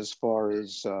doing as far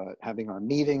as having our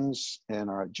meetings and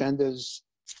our agendas.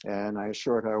 And I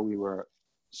assured her we were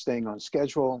staying on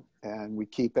schedule and we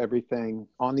keep everything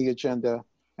on the agenda.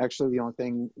 Actually, the only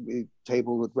thing we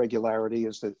table with regularity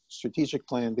is the strategic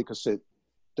plan because it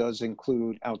does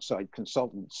include outside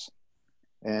consultants.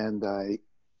 And I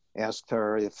asked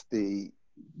her if the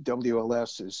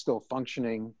WLS is still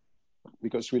functioning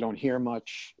because we don't hear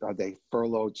much. Are they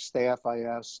furloughed staff, I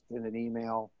asked in an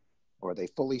email, or are they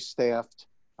fully staffed?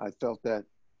 I felt that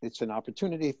it's an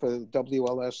opportunity for the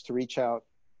WLS to reach out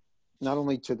not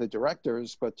only to the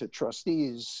directors, but to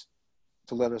trustees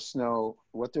to let us know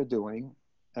what they're doing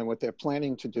and what they're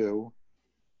planning to do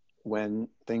when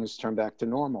things turn back to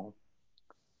normal.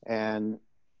 And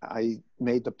I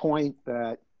made the point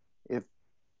that if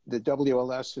the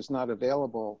WLS is not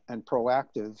available and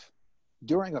proactive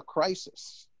during a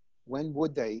crisis, when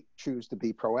would they choose to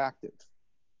be proactive?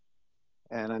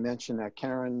 And I mentioned that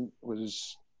Karen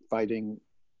was fighting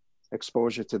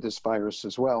exposure to this virus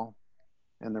as well.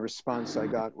 And the response I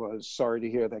got was, sorry to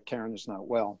hear that Karen is not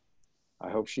well.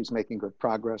 I hope she's making good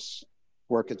progress.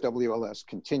 Work at WLS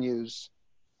continues,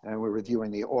 and we're reviewing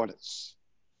the audits.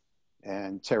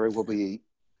 And Terry will be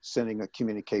sending a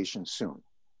communication soon.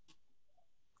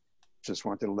 Just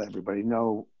wanted to let everybody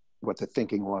know what the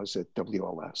thinking was at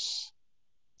WLS.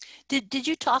 Did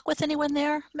you talk with anyone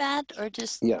there, Matt, or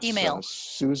just email? Yes,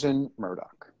 Susan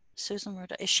Murdoch. Susan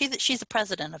Murdoch. Is she's the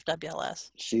president of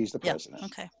WLS? She's the president.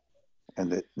 Yep. Okay.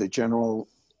 And the general,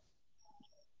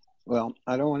 well,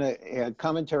 I don't want to add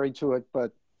commentary to it,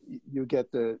 but you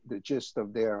get the gist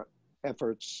of their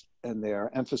efforts and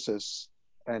their emphasis,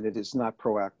 and it is not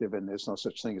proactive, and there's no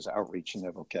such thing as outreach in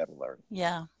their vocabulary.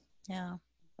 Yeah, yeah.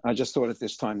 I just thought at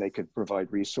this time they could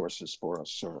provide resources for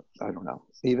us, or I don't know,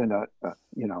 even,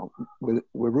 you know, we're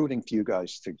rooting for you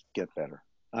guys to get better.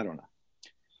 I don't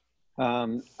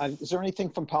know. Is there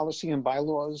anything from Policy and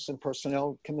Bylaws and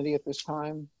Personnel Committee at this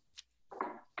time?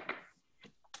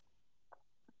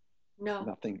 No.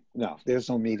 Nothing. No, there's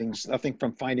no meetings. Nothing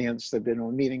from Finance. There've been no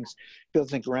meetings.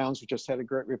 Buildings and Grounds, we just had a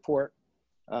great report.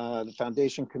 The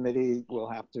Foundation Committee will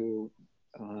have to,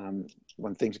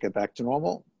 when things get back to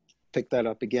normal, pick that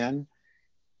up again.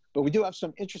 But we do have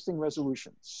some interesting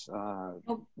resolutions.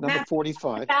 Number Matt,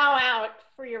 45. Bow out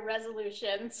for your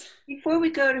resolutions. before we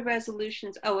go to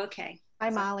resolutions, oh, okay. Hi,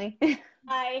 Molly.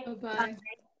 Hi. Bye-bye.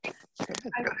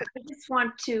 I just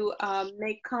want to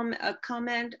make a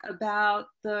comment about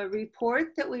the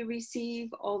report that we receive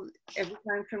every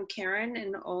time from Karen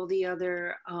and all the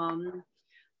other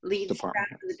lead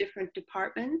staff of the different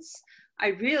departments. I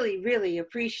really, really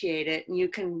appreciate it. And you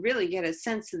can really get a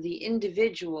sense of the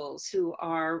individuals who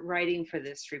are writing for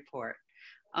this report.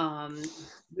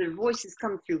 Their voices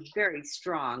come through very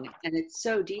strong and it's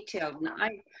so detailed.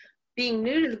 And being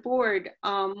new to the board,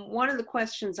 one of the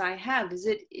questions I have is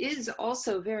it is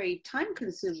also very time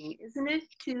consuming, isn't it,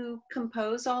 to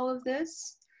compose all of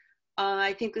this?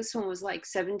 I think this one was like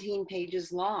 17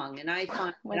 pages long and I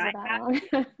thought, Was it that long?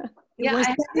 yeah, It was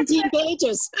 17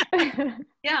 pages.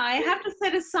 yeah, I have to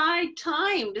set aside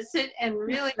time to sit and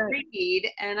really read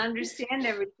and understand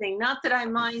everything. Not that I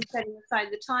mind setting aside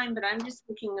the time, but I'm just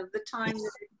thinking of the time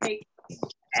that it takes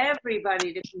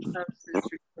everybody to compose this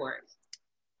report.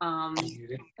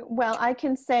 Well, I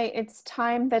can say it's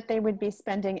time that they would be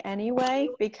spending anyway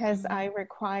because I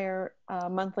require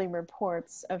monthly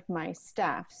reports of my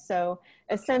staff. So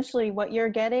essentially what you're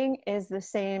getting is the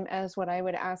same as what I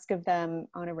would ask of them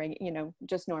on a regular, you know,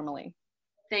 just normally.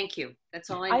 Thank you.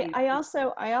 That's all I need. I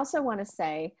also want to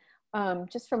say,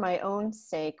 just for my own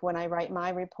sake, when I write my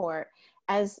report,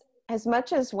 as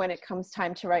much as when it comes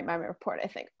time to write my report, I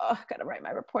think, oh, I've got to write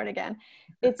my report again.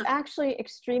 It's actually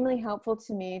extremely helpful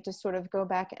to me to sort of go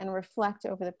back and reflect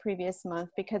over the previous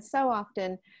month because so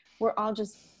often we're all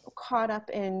just caught up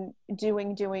in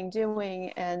doing,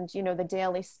 and, you know, the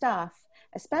daily stuff,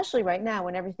 especially right now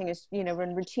when everything is, you know,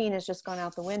 when routine has just gone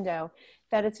out the window,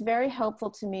 that it's very helpful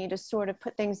to me to sort of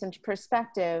put things into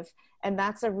perspective. And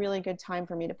that's a really good time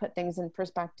for me to put things in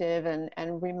perspective and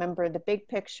remember the big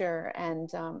picture and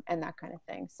that kind of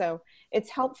thing. So it's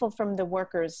helpful from the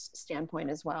workers' standpoint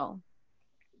as well.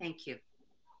 Thank you.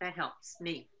 That helps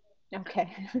me. Okay.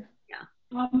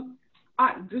 Yeah.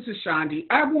 This is Shandi.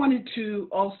 I wanted to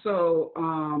also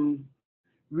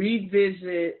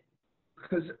revisit,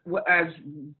 because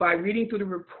by reading through the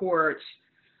reports,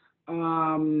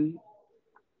 the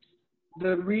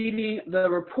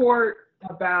report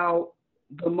about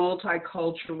the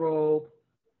multicultural,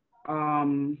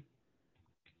 I'm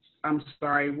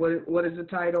sorry, what is the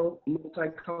title?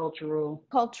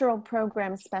 Cultural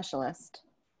Program Specialist.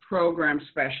 Program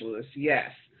Specialist,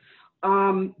 yes.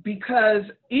 because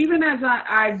even as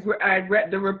I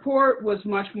read, the report was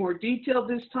much more detailed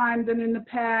this time than in the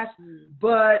past,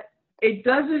 but it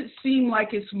doesn't seem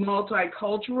like it's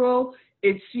multicultural.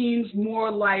 It seems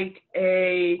more like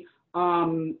a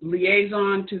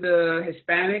liaison to the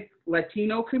Hispanic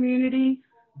Latino community.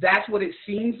 That's what it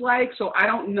seems like. So I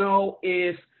don't know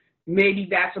if maybe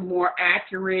that's a more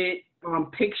accurate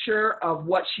picture of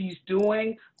what she's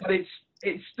doing, but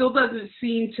it still doesn't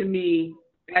seem to me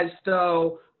as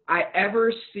though I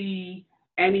ever see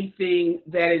anything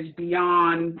that is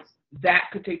beyond that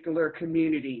particular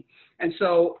community. And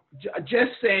so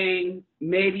just saying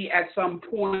maybe at some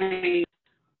point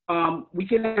we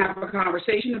can have a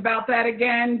conversation about that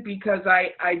again, because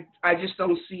I just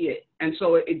don't see it. And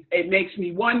so it makes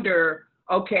me wonder,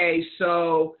 okay,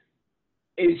 so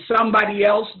is somebody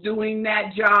else doing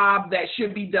that job that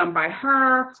should be done by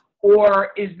her? Or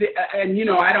is the, and you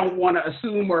know, I don't want to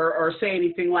assume or say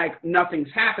anything like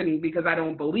nothing's happening, because I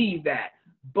don't believe that.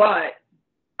 But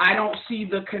I don't see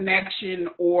the connection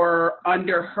or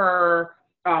under her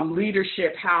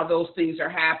leadership how those things are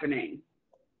happening.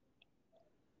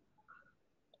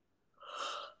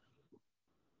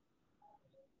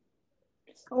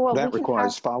 Well, that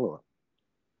requires follow-up.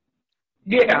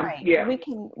 Yeah, right. yeah.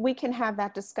 We can have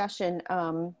that discussion.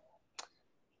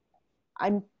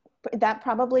 That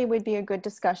probably would be a good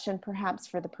discussion, perhaps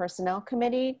for the personnel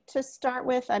committee to start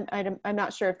with. I'm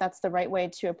not sure if that's the right way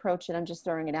to approach it. I'm just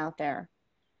throwing it out there.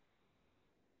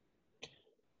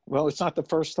 Well, it's not the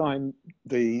first time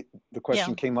the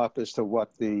question came up as to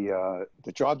what the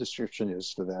job description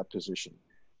is for that position.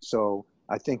 So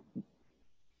I think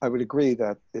I would agree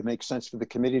that it makes sense for the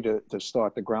committee to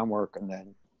start the groundwork, and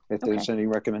then if there's any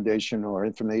recommendation or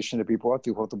information to be brought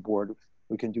before the board,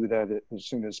 we can do that as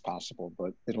soon as possible,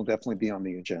 but it'll definitely be on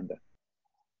the agenda.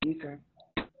 Okay.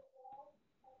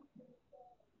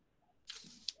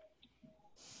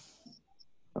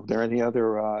 Are there any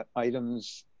other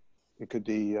items? It could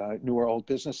be new or old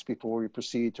business before we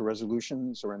proceed to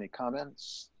resolutions, or any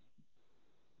comments?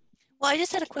 Well, I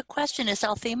just had a quick question. Is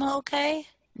Althema okay?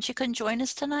 And she couldn't join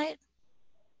us tonight?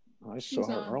 I saw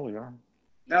her earlier.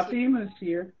 Althema's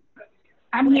here.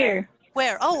 I'm here.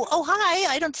 Where? Oh,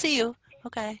 hi. I don't see you.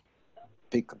 Okay.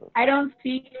 I don't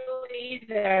see you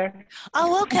either.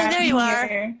 Oh, okay. There you are.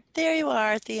 Here. There you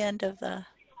are at the end of the,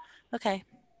 okay.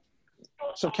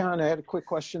 So Karen, I had a quick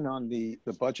question on the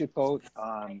budget vote.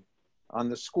 On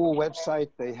the school website,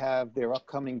 they have their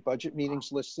upcoming budget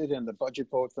meetings listed, and the budget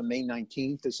vote for May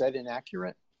 19th. Is that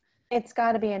inaccurate? It's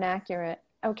got to be inaccurate.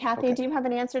 Oh, Kathy, do you have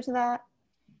an answer to that?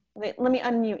 Wait, let me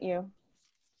unmute you.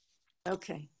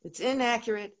 Okay, it's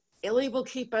inaccurate. Illy will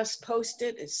keep us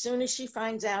posted. As soon as she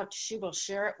finds out, she will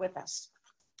share it with us.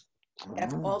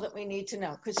 That's all that we need to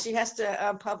know, because she has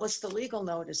to publish the legal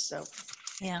notice. So,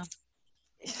 yeah.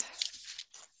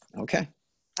 Okay.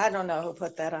 I don't know who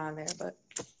put that on there, but.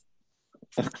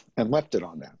 And left it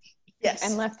on there. Yes.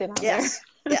 And left it on there. Yes.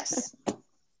 Yes.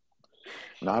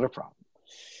 Not a problem.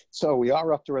 So we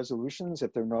are up to resolutions.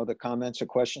 If there are no other comments or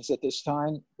questions at this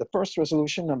time, the first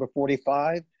resolution, number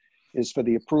 45, is for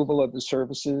the approval of the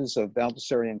services of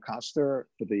Baldessari and Costa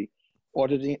for the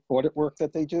audit work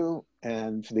that they do,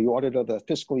 and for the audit of the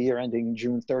fiscal year ending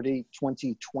June 30,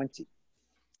 2020.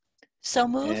 So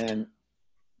moved. And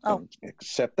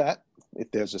accept that. If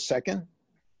there's a second.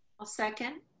 I'll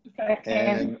second.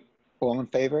 And all in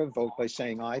favor, vote by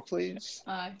saying aye, please.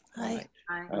 Aye. Aye.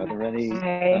 Are there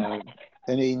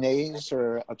any nays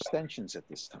or abstentions at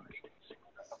this time?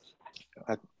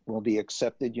 Will be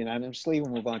accepted unanimously.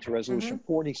 We'll move on to resolution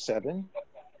 47,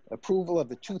 approval of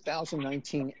the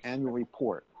 2019 annual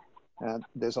report.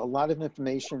 There's a lot of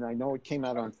information. I know it came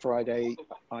out on Friday.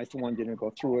 I, for one, didn't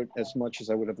go through it as much as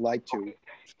I would have liked to.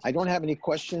 I don't have any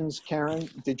questions. Karen,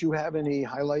 did you have any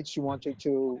highlights you wanted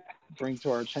to bring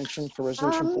to our attention for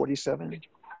resolution 47?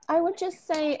 I would just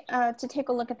say to take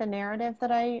a look at the narrative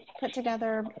that I put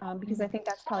together, because I think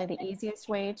that's probably the easiest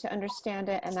way to understand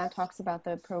it, and that talks about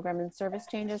the program and service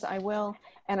changes. I will,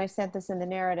 and I said this in the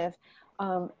narrative,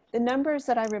 the numbers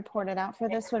that I reported out for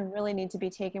this one really need to be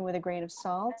taken with a grain of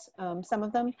salt, some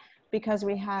of them, because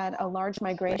we had a large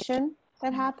migration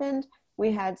that happened.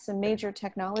 We had some major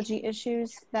technology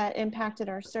issues that impacted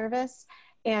our service,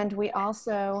 and we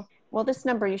also, well, this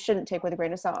number you shouldn't take with a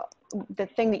grain of salt. The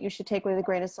thing that you should take with a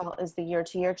grain of salt is the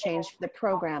year-to-year change for the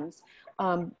programs.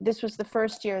 This was the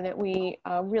first year that we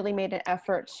really made an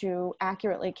effort to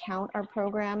accurately count our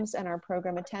programs and our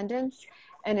program attendance.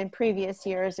 And in previous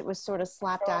years, it was sort of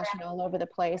slapdashing all over the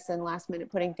place and last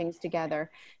minute putting things together.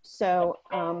 So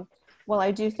while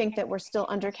I do think that we're still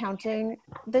undercounting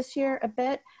this year a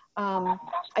bit, I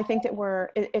think that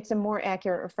it's a more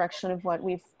accurate reflection of what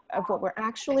we're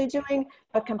actually doing,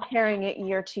 but comparing it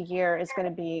year to year is going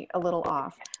to be a little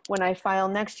off. When I file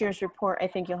next year's report, I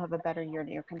think you'll have a better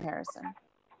year-to-year comparison.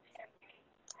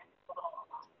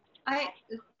 I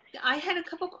had a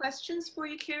couple questions for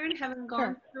you, Karen, having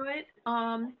gone Sure. through it.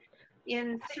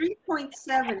 In 3.7,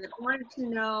 I wanted to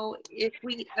know if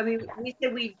we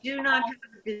said we do not have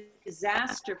a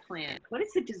disaster plan. What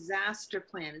is a disaster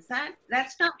plan?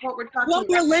 That's not what we're talking What about.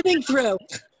 we're living through.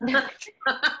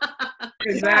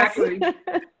 Exactly.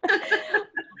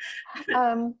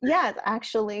 Yeah,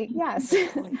 actually, yes.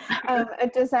 A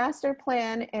disaster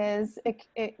plan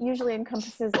it usually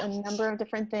encompasses a number of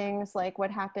different things, like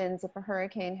what happens if a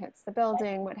hurricane hits the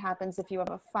building, what happens if you have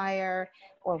a fire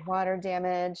or water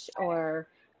damage, or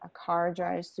a car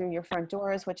drives through your front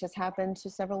doors, which has happened to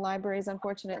several libraries,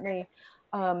 unfortunately.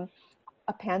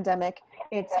 A pandemic.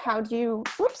 It's how do you,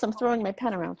 whoops, I'm throwing my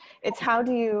pen around. It's how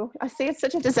do you, I say it's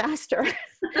such a disaster.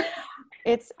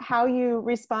 It's how you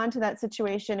respond to that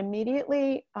situation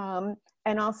immediately,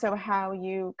 and also how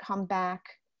you come back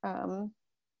from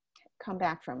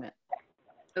it.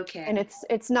 Okay. And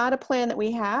it's not a plan that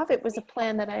we have. It was a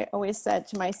plan that I always said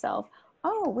to myself,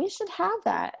 oh, we should have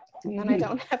that. And then I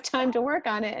don't have time to work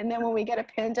on it. And then when we get a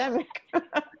pandemic,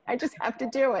 I just have to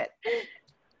do it.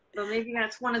 Well, maybe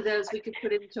that's one of those we could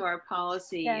put into our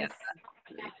policy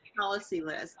policy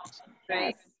list,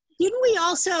 right? Yes. Didn't we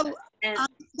also, And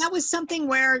that was something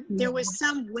where there was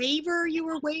some waiver you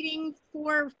were waiting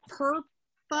for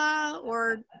PERPA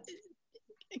or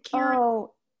Karen?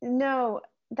 Oh, no,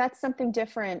 that's something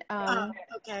different.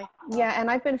 Okay. Yeah,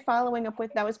 and I've been following up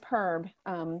with, that was PERB.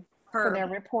 For their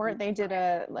report, they did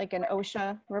an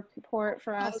OSHA report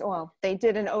for us. Okay. Well, they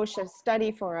did an OSHA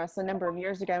study for us a number of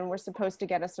years ago, and we're supposed to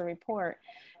get us a report.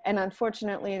 And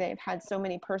unfortunately, they've had so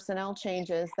many personnel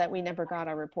changes that we never got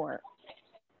a report.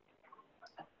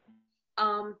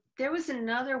 there was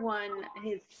another one,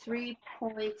 his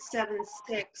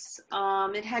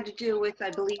 3.76. It had to do with, I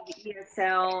believe,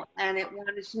 ESL, and it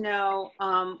wanted to know,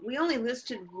 we only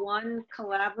listed one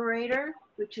collaborator,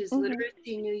 which is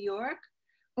Literacy New York.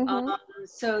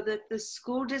 So that the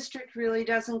school district really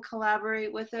doesn't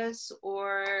collaborate with us,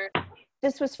 or?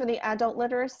 This was for the adult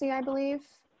literacy, I believe.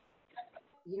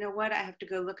 You know what? I have to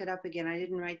go look it up again. I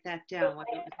didn't write that down, whether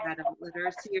it was adult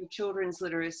literacy or children's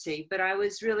literacy. But I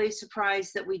was really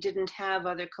surprised that we didn't have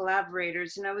other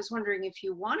collaborators. And I was wondering if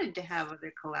you wanted to have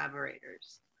other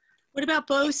collaborators. What about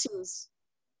BOCES?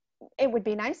 It would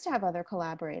be nice to have other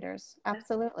collaborators.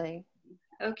 Absolutely.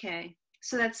 Okay.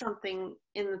 So that's something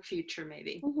in the future,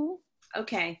 maybe.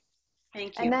 Okay.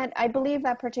 Thank you. And that, I believe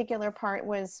that particular part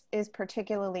is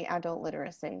particularly adult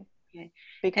literacy. Okay.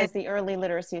 Because the early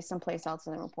literacy is someplace else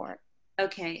in the report.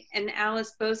 Okay. And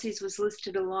Alice BOCES was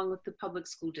listed along with the public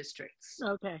school districts.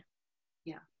 Okay.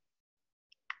 Yeah.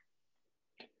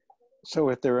 So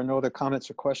if there are no other comments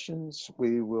or questions,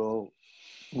 we will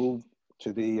move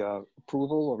to the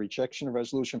approval or rejection of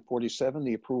Resolution 47,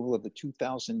 the approval of the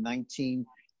 2019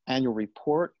 annual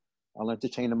report. I'll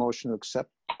entertain a motion to accept.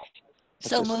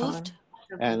 So moved.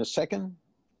 And a second?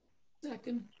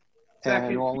 Second.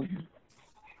 And all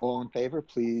in favor,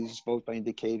 please vote by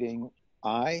indicating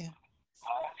aye.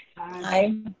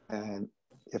 Aye. And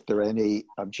if there are any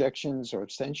objections or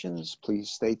abstentions,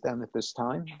 please state them at this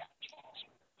time.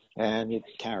 And it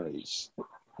carries.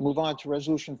 Move on to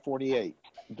Resolution 48.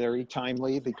 Very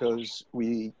timely, because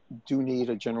we do need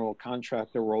a general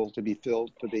contractor role to be filled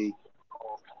for the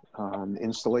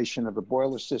installation of the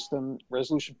boiler system.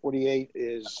 Resolution 48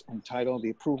 is entitled the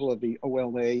approval of the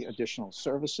OLA additional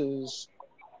services.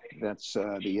 That's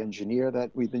the engineer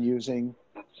that we've been using,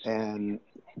 and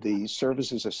the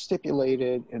services are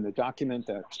stipulated in the document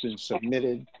that's been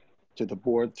submitted to the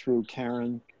board through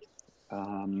Karen,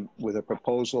 with a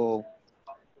proposal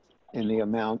in the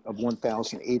amount of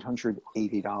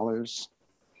 $1,880.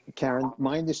 Karen,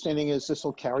 my understanding is this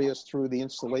will carry us through the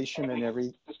installation and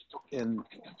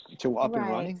to up and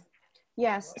running?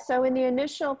 Yes. So in the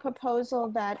initial proposal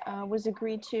that was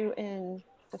agreed to in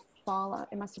the fall,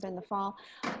 it must have been the fall,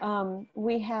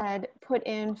 we had put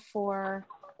in for,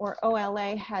 or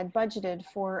OLA had budgeted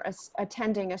for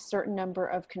attending a certain number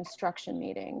of construction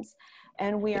meetings.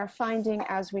 And we are finding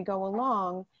as we go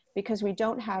along, because we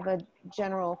don't have a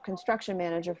general construction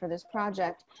manager for this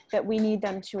project, that we need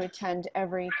them to attend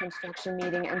every construction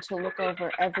meeting and to look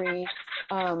over every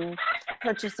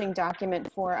purchasing document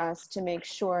for us to make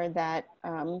sure that,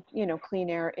 you know, Clean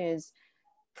Air is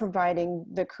providing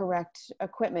the correct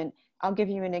equipment. I'll give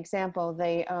you an example.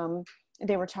 They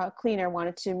were taught, Clean Air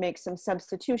wanted to make some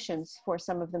substitutions for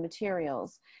some of the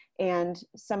materials. And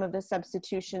some of the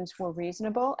substitutions were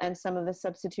reasonable and some of the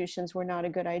substitutions were not a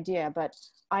good idea, but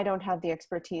I don't have the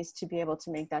expertise to be able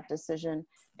to make that decision.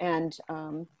 And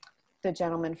the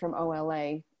gentleman from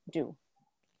OLA do.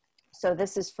 So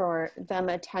this is for them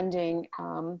attending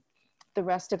the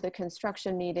rest of the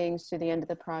construction meetings to the end of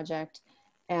the project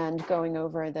and going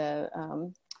over the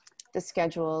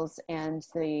schedules and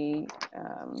the,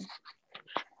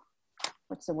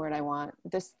 what's the word I want?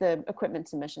 The equipment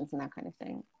submissions and that kind of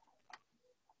thing.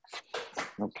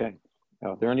 Okay.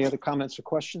 Are there any other comments or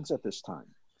questions at this time?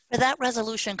 For that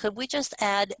resolution, could we just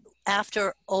add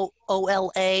after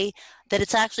OLA that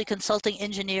it's actually consulting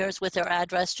engineers with their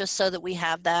address, just so that we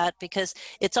have that, because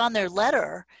it's on their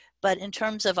letter, but in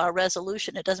terms of our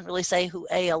resolution, it doesn't really say who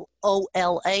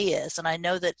OLA is. And I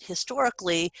know that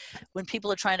historically, when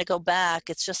people are trying to go back,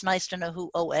 it's just nice to know who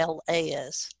OLA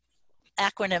is.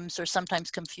 Acronyms are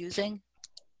sometimes confusing.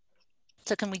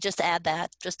 So can we just add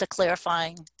that, just a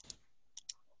clarifying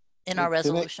in our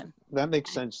resolution? That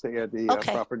makes sense. They had the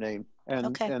proper name.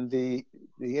 And, and the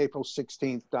April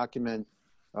 16th document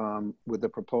with the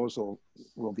proposal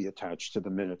will be attached to the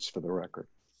minutes for the record.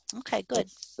 Okay, good.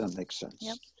 That makes sense.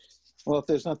 Yep. Well, if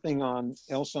there's nothing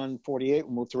else on 48,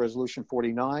 we'll move to resolution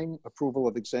 49, approval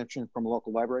of exemption from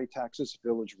local library taxes,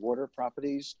 village water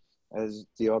properties, as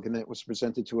the argument was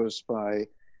presented to us by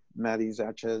Maddie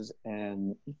Zachez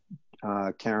and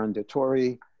Karen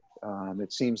DeTore.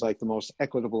 It seems like the most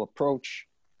equitable approach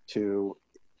to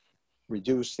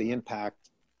reduce the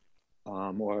impact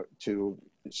or to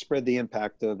spread the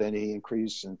impact of any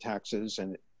increase in taxes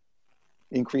and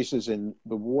increases in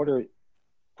the water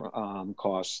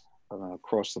costs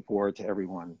across the board to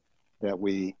everyone, that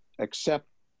we accept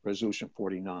resolution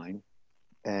 49.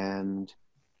 And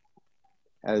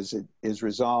as it is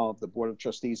resolved, the Board of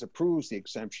Trustees approves the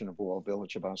exemption of all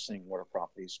Village of Ossining water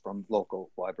properties from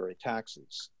local library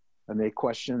taxes. Any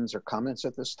questions or comments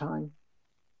at this time?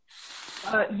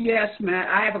 Yes, Matt,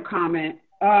 I have a comment.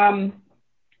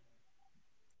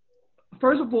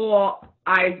 First of all,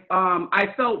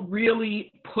 I felt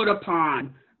really put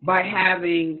upon by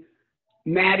having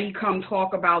Maddie come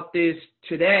talk about this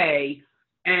today,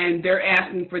 and they're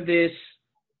asking for this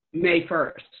May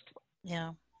 1st.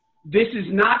 Yeah. This is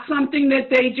not something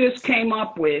that they just came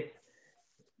up with.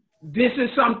 This is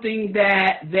something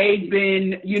that they've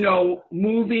been, you know,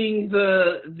 moving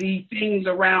the things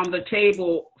around the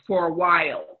table for a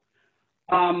while.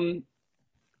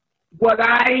 What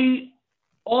I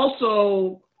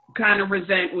also kind of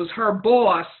resent was her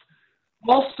boss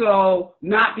also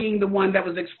not being the one that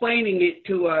was explaining it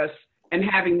to us and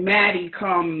having Maddie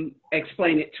come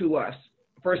explain it to us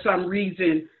for some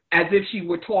reason, as if she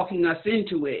were talking us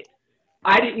into it.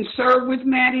 I didn't serve with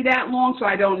Maddie that long, so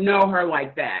I don't know her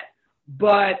like that.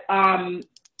 But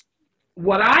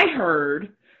what I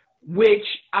heard, which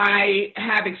I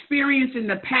have experienced in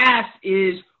the past,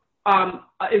 is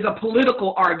a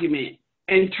political argument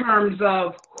in terms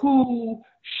of who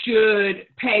should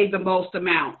pay the most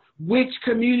amount, which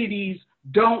communities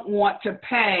don't want to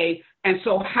pay, and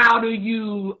so how do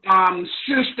you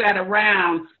shush that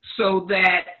around so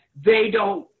that they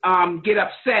don't get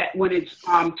upset when it's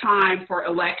time for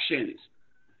elections.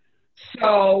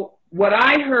 So what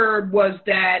I heard was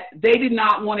that they did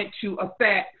not want it to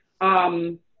affect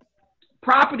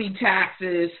property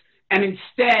taxes, and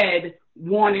instead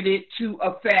wanted it to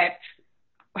affect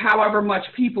however much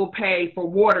people pay for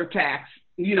water tax,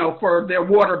 you know, for their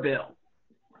water bill.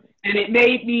 And it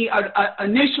made me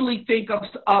initially think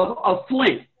of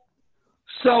Flint.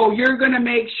 So you're going to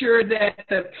make sure that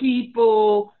the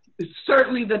people,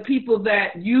 certainly the people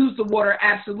that use the water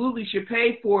absolutely should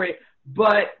pay for it,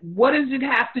 but what does it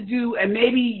have to do? And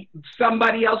maybe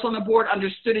somebody else on the board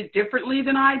understood it differently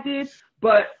than I did,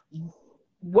 but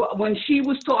when she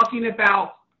was talking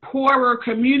about poorer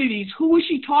communities, who was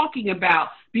she talking about?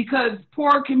 Because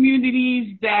poor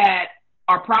communities that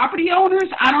are property owners,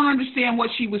 I don't understand what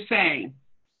she was saying.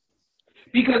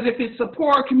 Because if it's a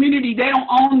poor community, they don't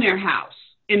own their house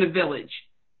in the village.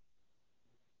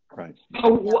 Right.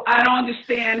 So I don't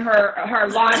understand her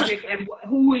logic, and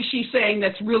who is she saying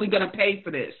that's really going to pay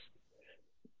for this?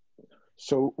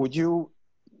 So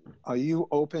are you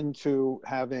open to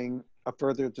having a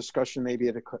further discussion, maybe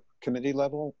at a committee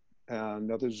level,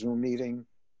 another Zoom meeting,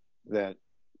 that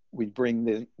we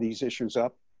bring these issues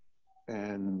up?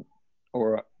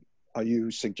 Or are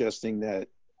you suggesting that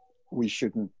we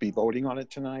shouldn't be voting on it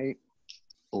tonight?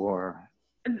 Or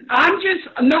I'm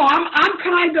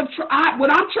kind of,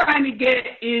 what I'm trying to get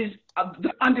is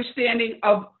the understanding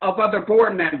of other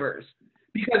board members.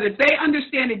 Because if they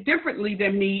understand it differently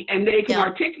than me and they can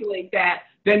articulate that,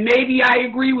 then maybe I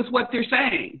agree with what they're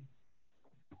saying.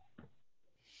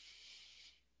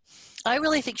 I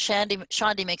really think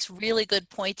Shandi makes really good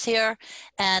points here,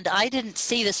 and I didn't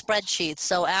see the spreadsheet.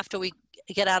 So after we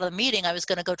get out of the meeting, I was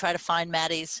going to go try to find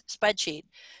Maddie's spreadsheet.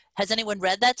 Has anyone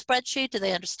read that spreadsheet? Do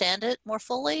they understand it more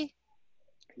fully?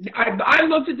 I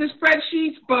looked at the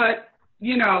spreadsheets, but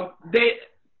they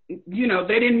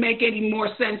didn't make any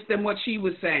more sense than what she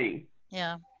was saying.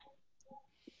 Yeah.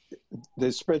 The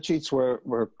spreadsheets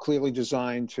were clearly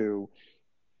designed to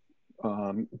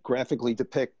graphically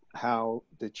depict how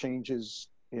the changes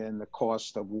in the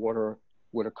cost of water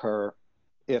would occur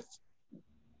if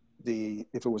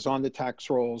it was on the tax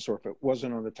rolls or if it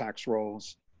wasn't on the tax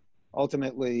rolls.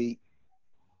 Ultimately,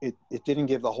 it didn't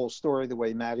give the whole story the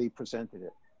way Maddie presented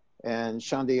it. And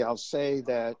Shandi, I'll say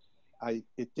that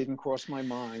it didn't cross my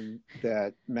mind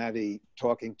that Maddie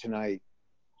talking tonight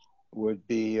would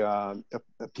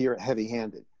appear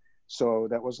heavy-handed. So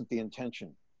that wasn't the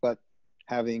intention. But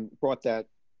having brought that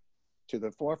to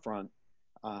the forefront,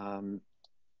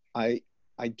 I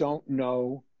don't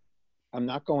know. I'm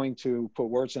not going to put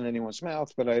words in anyone's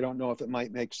mouth, but I don't know if it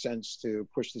might make sense to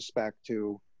push this back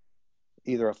to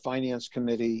either a finance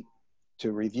committee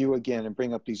to review again and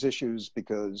bring up these issues,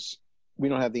 because we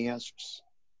don't have the answers.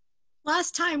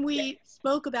 Last time we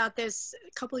spoke about this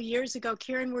a couple of years ago,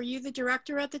 Karen, were you the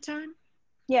director at the time?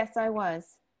 Yes, I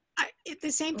was.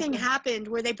 The same thing happened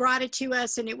where they brought it to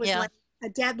us and it was like a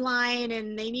deadline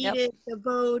and they needed the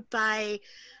vote by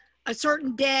a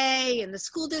certain day, and the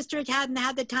school district hadn't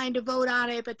had the time to vote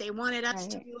on it, but they wanted us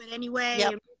to do it anyway.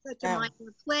 Yep. And such a minor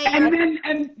play.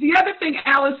 And the other thing,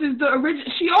 Alice, is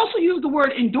she also used the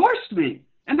word endorsement,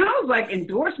 and I was like,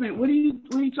 endorsement? What are you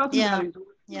talking about? Endorsement?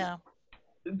 Yeah.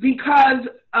 Because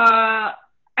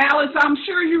Alice, I'm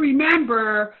sure you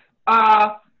remember,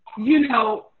 the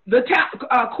town,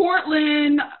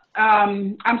 Cortland.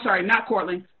 I'm sorry, not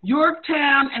Cortland.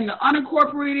 Yorktown and the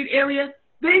unincorporated area.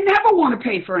 They never want to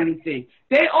pay for anything.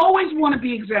 They always want to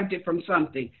be exempted from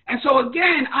something. And so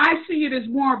again, I see it as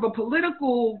more of a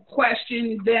political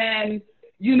question than,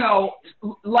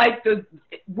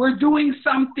 we're doing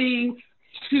something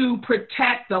to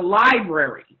protect the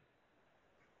library.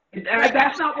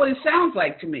 That's not what it sounds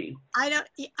like to me.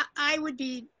 I would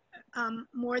be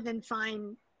more than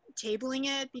fine tabling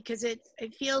it, because it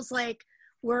feels like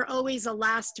we're always a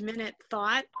last minute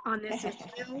thought on this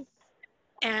issue.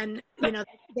 And,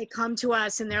 they come to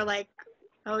us and they're like,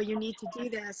 oh, you need to do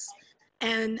this.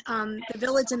 And the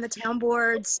village and the town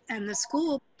boards and the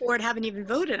school board haven't even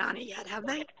voted on it yet, have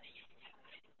they?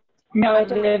 No,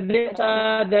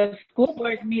 the school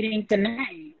board's meeting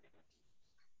tonight.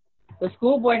 The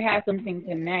school board has something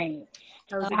tonight.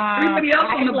 Everybody else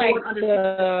on the board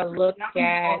to look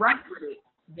at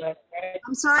the.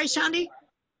 I'm sorry, Shandi?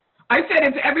 I said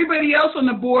if everybody else on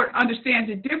the board understands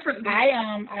it differently.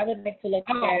 I would like to look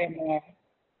at it more.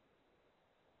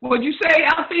 What'd you say,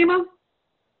 Althema?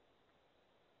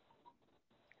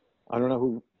 I don't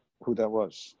know who that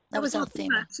was. That was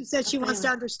Althema. She said she wants to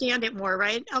understand it more,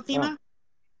 right, Althema?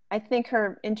 I think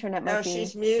her internet might be.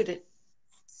 She's muted.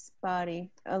 Spotty.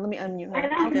 Let me unmute I her.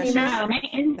 don't know. My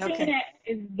internet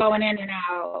is going in and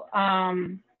out.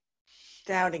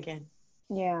 Down again.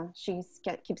 Yeah,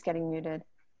 keeps getting muted.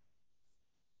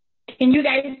 Can you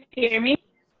guys hear me?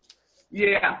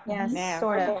 Yeah. Yes,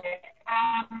 sort of.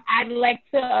 I'd like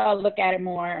to look at it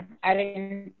more. I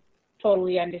didn't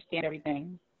totally understand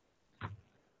everything.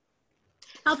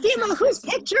 Althema, whose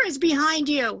picture is behind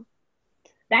you?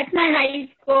 That's my high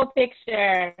school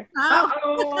picture.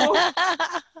 Oh.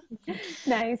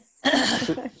 Nice.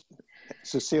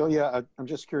 Cecilia, I'm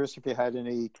just curious if you had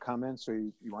any comments or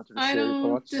you wanted to share your thoughts. I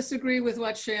don't disagree with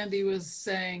what Shandi was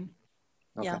saying.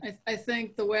 Okay. Yeah. I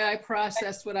think the way I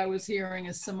processed what I was hearing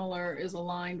is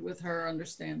aligned with her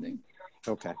understanding.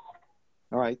 Okay.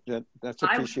 All right. That's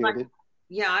appreciated.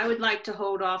 I would like to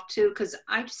hold off too, because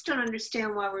I just don't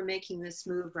understand why we're making this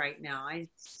move right now.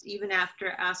 Even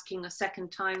after asking a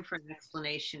second time for an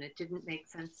explanation, it didn't make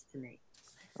sense to me.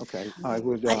 Okay, I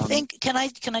would. I think, can I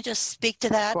just speak to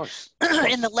that? Of course.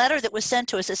 In the letter that was sent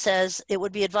to us, it says it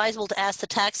would be advisable to ask the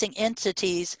taxing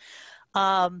entities,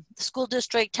 the school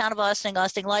district, town of Ossining,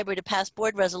 Ossining Library, to pass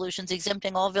board resolutions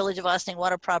exempting all Village of Ossining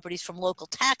water properties from local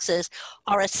taxes.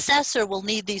 Our assessor will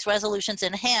need these resolutions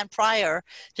in hand prior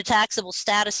to taxable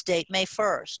status date, May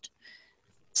 1st.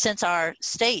 Since our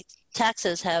state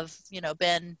taxes have,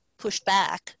 been pushed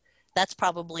back, that's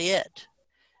probably it.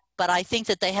 But I think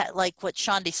that they had, like what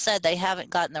Shandi said, they haven't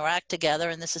gotten their act together,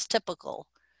 and this is typical.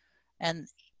 And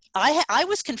I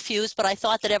was confused, but I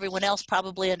thought that everyone else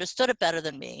probably understood it better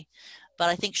than me. But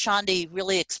I think Shandi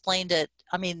really explained it.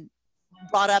 I mean,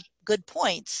 brought up good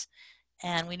points,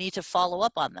 and we need to follow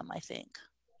up on them, I think.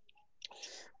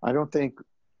 I don't think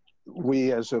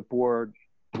we as a board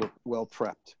were well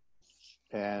prepped,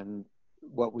 and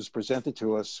what was presented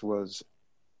to us was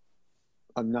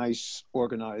a nice,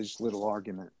 organized little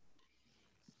argument.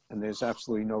 And there's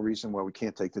absolutely no reason why we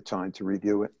can't take the time to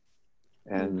review it.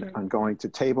 And I'm going to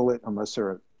table it unless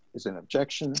there is an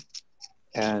objection.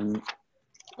 And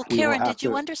well, Karen, did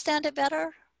you understand it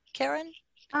better, Karen?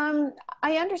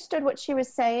 I understood what she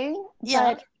was saying,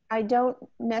 yeah. but I don't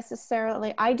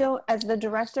necessarily, as the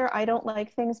director, I don't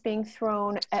like things being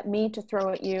thrown at me to throw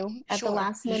at you at the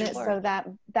last minute. So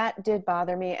that did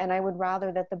bother me. And I would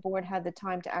rather that the board had the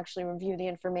time to actually review the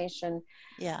information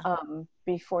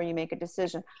before you make a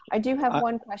decision. I do have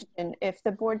one question. If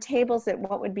the board tables it,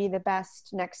 what would be the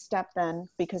best next step then?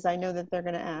 Because I know that they're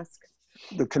going to ask.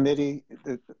 The committee,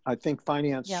 I think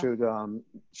finance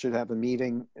should have a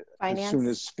meeting as soon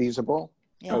as feasible,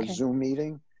 a Zoom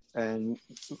meeting, and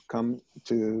come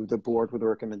to the board with a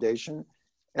recommendation.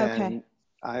 And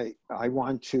I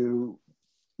want to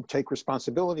take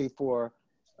responsibility for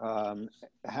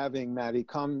having Maddie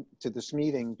come to this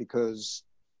meeting because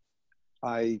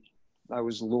I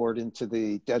was lured into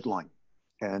the deadline,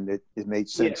 and it made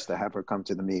sense to have her come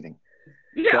to the meeting.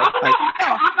 Yeah,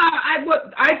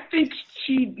 I think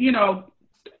she, you know,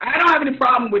 I don't have any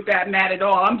problem with that, Matt, at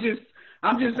all. I'm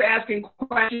just asking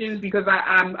questions because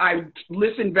I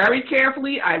listened very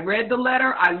carefully. I read the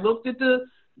letter. I looked at the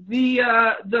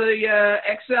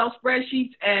Excel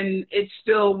spreadsheets, and it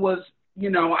still was, you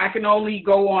know, I can only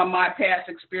go on my past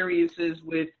experiences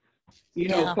with, you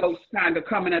know, folks kind of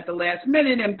coming at the last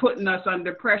minute and putting us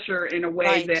under pressure in a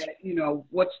way that, you know,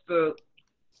 what's the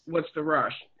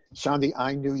rush? Shandi,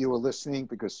 I knew you were listening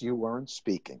because you weren't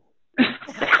speaking. That's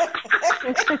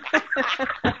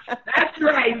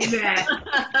right, Matt.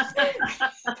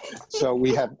 So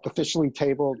we have officially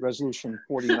tabled resolution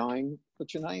 49 for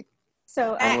tonight.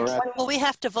 So well, we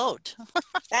have to vote.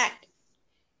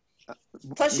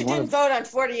 Plus you didn't vote on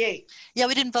 48. Yeah,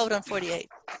 we didn't vote on 48.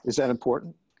 Is that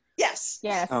important? Yes.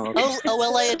 Yes. Oh, okay.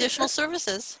 OLA additional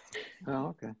services. Oh,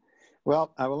 okay.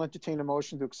 Well, I will entertain a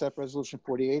motion to accept resolution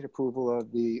 48, approval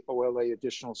of the OLA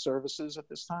additional services at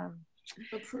this time.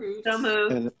 Approved. So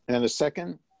moved. And a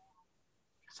second.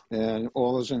 And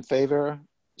all those in favor,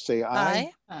 say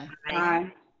aye. Aye.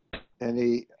 Aye.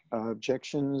 Any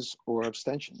objections or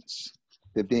abstentions?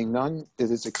 There being none,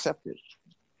 it is accepted.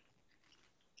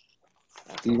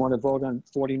 Do you want to vote on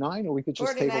 49, or we could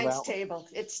just table that? 49's tabled.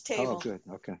 It's tabled. Oh, good.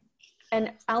 Okay.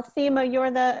 And Althema, you're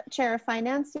the chair of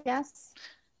finance, yes?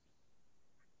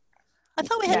 I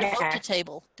thought we had to vote to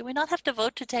table. Do we not have to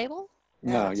vote to table?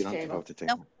 No, you don't have to vote to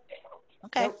table. No.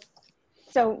 Okay. Nope.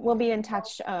 So we'll be in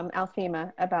touch,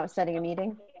 Althema, about setting a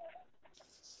meeting.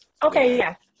 Okay,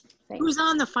 yeah. Thanks. Who's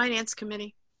on the finance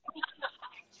committee?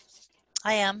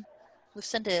 I am.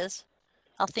 Lucinda is.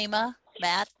 Althema,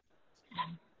 Matt.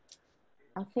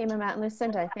 Althema, Matt, and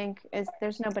Lucinda, I think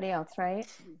there's nobody else, right?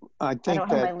 I don't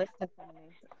have my list in front of me.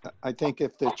 I think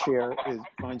if the chair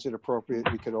finds it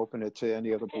appropriate, we could open it to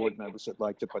any other board members that'd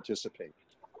like to participate.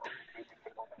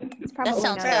 It's probably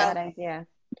not a bad idea.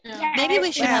 Yeah, Maybe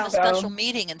we should have a special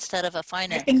meeting instead of a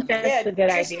finance think committee. that's a good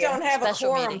Just idea. don't have Special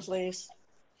a quorum, meeting. please.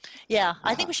 Yeah,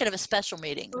 I think we should have a special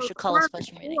meeting. We should call a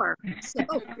special meeting. So,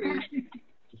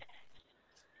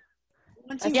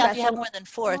 once you- Yeah, if you have more than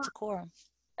 4, it's a quorum.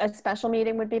 A special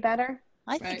meeting would be better?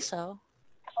 I think so.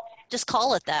 Just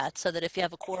call it that so that if you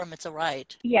have a quorum, it's a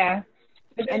right. Yeah.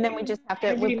 And then we just have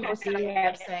to, we'll post it on the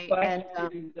website and,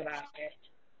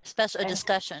 A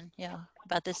discussion,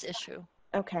 about this issue.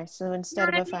 okay, so instead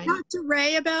of a Talk fine. to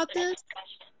Ray about this.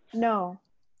 No.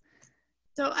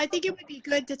 So I think it would be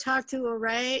good to talk to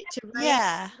Ray.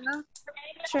 Yeah.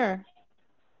 Sure.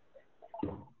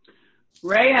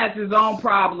 Ray has his own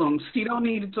problems. He don't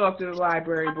need to talk to the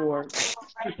library board.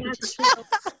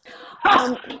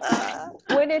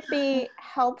 Would it be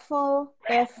helpful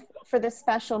if for the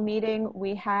special meeting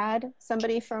we had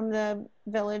somebody from the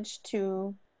village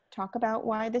to talk about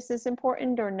why this is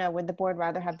important, or no, would the board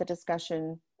rather have the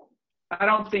discussion? I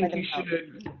don't think you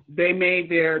should. They made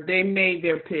their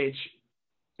pitch.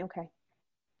 Okay.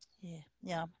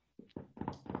 Yeah.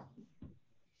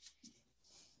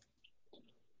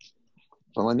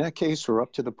 Well, in that case, we're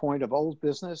up to the point of old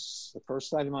business. The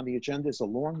first item on the agenda is a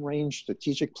long-range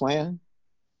strategic plan.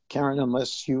 Karen,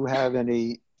 unless you have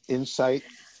any insight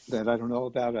that I don't know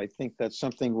about, I think that's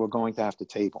something we're going to have to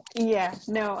table. Yeah,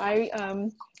 no,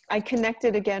 I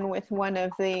connected again with one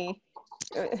of the,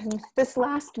 this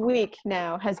last week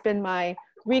now has been my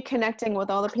reconnecting with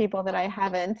all the people that I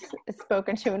haven't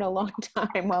spoken to in a long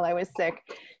time while I was sick.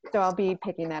 So I'll be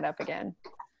picking that up again.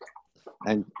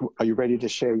 And are you ready to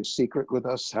share your secret with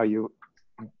us, how you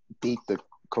beat the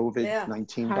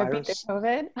COVID-19 How to beat the virus?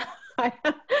 COVID?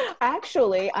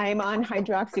 Actually, I'm on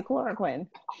hydroxychloroquine.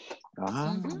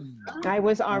 I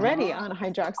was already on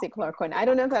hydroxychloroquine. I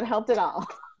don't know if that helped at all.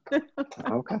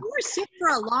 Okay. You were sick for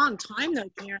a long time though,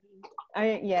 Karen.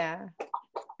 Yeah,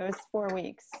 it was 4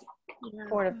 weeks, Yeah.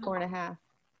 4 to 4.5.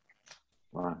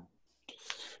 Wow.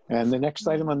 And the next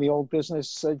item on the old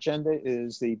business agenda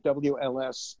is the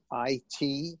WLS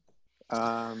IT.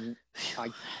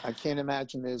 I can't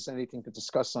imagine there's anything to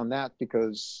discuss on that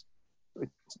because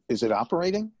is it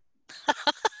operating?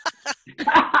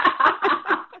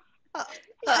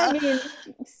 I mean,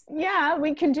 yeah,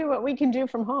 we can do what we can do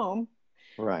from home.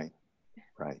 Right,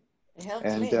 right. It helped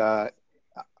And me.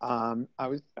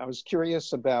 I was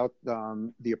curious about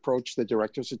the approach the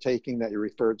directors are taking that you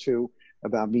referred to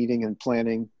about meeting and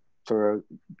planning for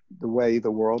the way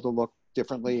the world will look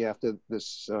differently after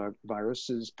this virus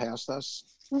is past us.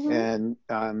 And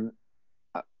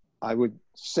I would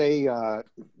say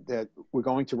that we're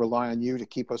going to rely on you to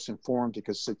keep us informed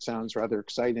because it sounds rather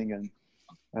exciting,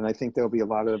 and I think there'll be a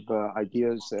lot of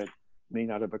ideas that may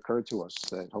not have occurred to us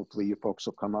that hopefully you folks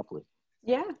will come up with.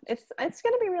 Yeah, it's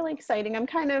going to be really exciting.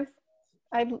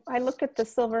 I look at the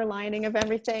silver lining of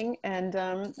everything, and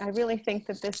I really think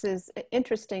that this is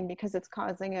interesting because it's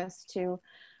causing us to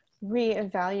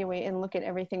reevaluate and look at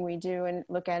everything we do and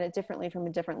look at it differently from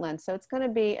a different lens. So it's going to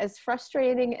be as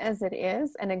frustrating as it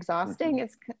is and exhausting.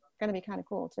 It's going to be kind of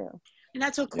cool too. And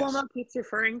that's what Cuomo keeps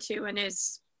referring to in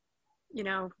his,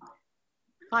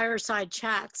 fireside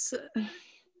chats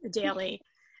daily.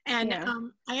 And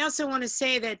I also want to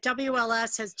say that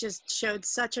WLS has just showed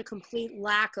such a complete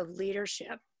lack of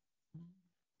leadership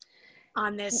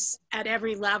on this at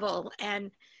every level. And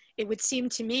it would seem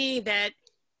to me that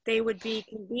they would be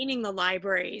convening the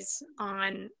libraries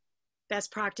on best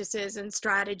practices and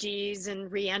strategies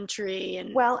and reentry.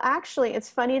 And well, actually, it's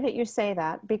funny that you say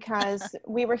that because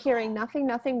we were hearing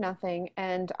nothing,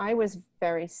 and I was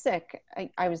very sick.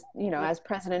 I was, as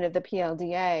president of the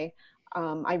PLDA,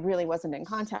 I really wasn't in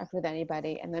contact with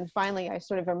anybody. And then finally, I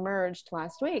sort of emerged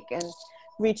last week and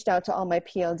reached out to all my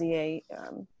PLDA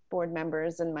board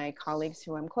members and my colleagues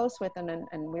who I'm close with. And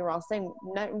we were all saying,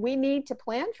 no, we need to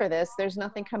plan for this. There's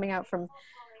nothing coming out from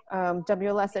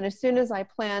WLS. And as soon as I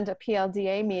planned a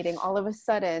PLDA meeting, all of a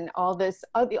sudden, all these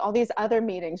other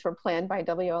meetings were planned by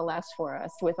WLS for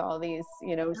us with all these,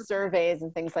 surveys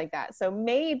and things like that. So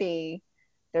maybe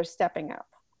they're stepping up.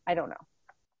 I don't know.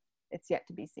 It's yet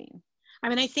to be seen. I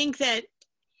mean, I think that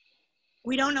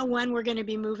we don't know when we're going to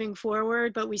be moving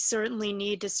forward, but we certainly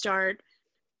need to start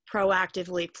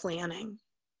proactively planning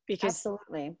because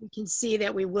absolutely we can see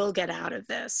that we will get out of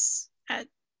this at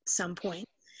some point.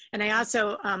 And I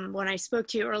also, when I spoke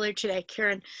to you earlier today,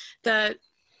 Karen, the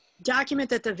document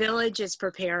that the village is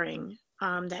preparing,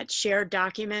 that shared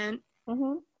document,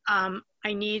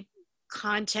 I need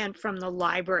content from the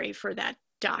library for that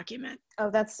document. Oh,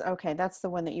 that's okay. That's the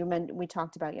one that you meant we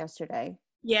talked about yesterday.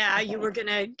 Yeah, okay. You were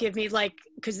gonna give me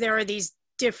because there are these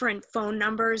different phone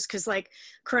numbers because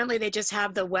currently they just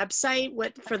have the website.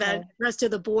 For the rest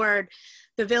of the board,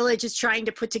 the village is trying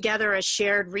to put together a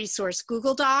shared resource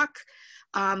Google Doc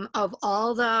of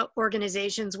all the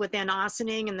organizations within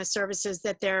Ossining and the services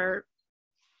that they're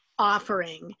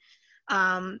offering.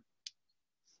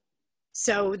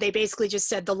 So they basically just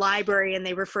said the library and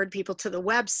they referred people to the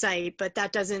website, but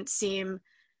that doesn't seem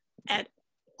at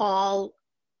all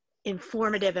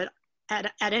informative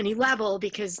at any level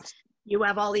because you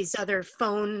have all these other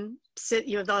phone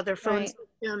system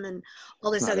and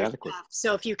all this other stuff.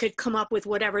 So if you could come up with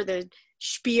whatever the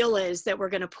spiel is that we're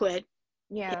going to put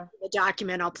in the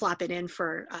document, I'll plop it in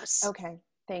for us. Okay,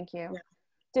 thank you. Yeah.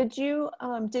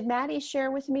 Did Maddie share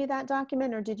with me that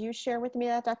document or did you share with me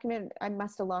that document? I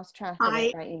must have lost track of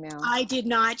it by email. I did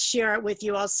not share it with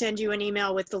you. I'll send you an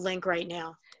email with the link right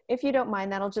now. If you don't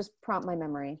mind, that'll just prompt my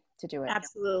memory to do it.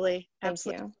 Absolutely. Thank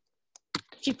Absolutely. you.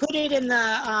 She put it in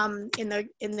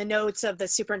the notes of the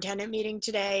superintendent meeting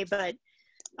today, but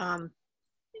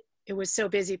it was so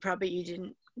busy, probably you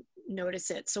didn't notice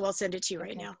it. So I'll send it to you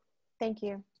right now. Thank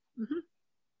you.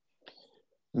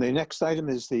 The next item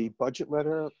is the budget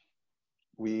letter.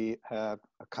 We have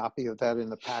a copy of that in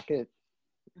the packet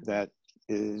that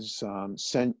is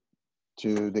sent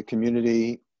to the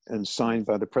community and signed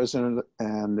by the president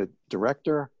and the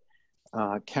director.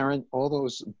 Karen, all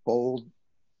those bold,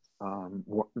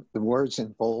 the words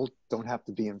in bold don't have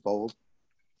to be in bold.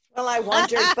 Well, I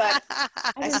wondered, but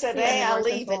I said, hey, I'll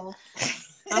leave it.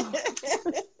 Oh.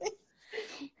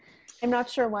 I'm not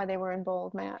sure why they were in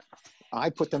bold, Matt. I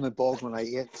put them in bold when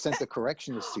I sent the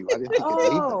corrections to you. I didn't think it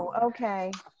made them. Oh,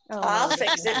 okay. Oh, I'll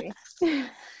fix it.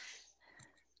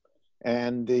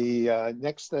 And the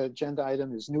next agenda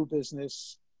item is new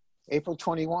business, April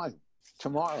 21,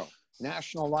 tomorrow,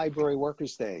 National Library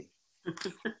Workers' Day.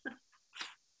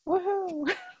 Woohoo!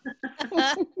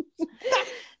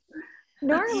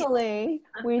 Normally,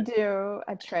 we do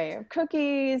a tray of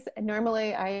cookies.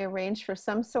 Normally, I arrange for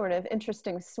some sort of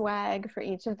interesting swag for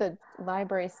each of the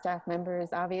library staff members.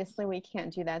 Obviously, we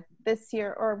can't do that this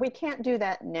year, or we can't do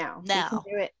that now. We can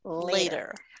do it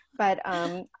later. But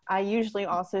I usually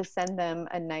also send them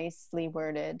a nicely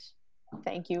worded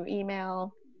thank you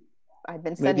email. I've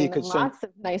been sending them lots of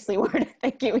nicely worded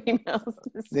thank you emails.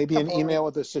 Maybe an email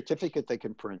with a certificate they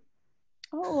can print.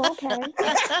 Oh, okay.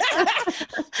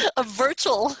 A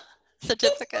virtual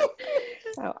certificate.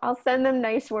 So I'll send them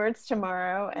nice words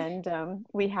tomorrow, and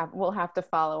we'll have to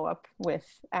follow up with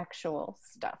actual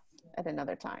stuff at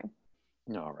another time.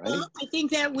 All right. Well, I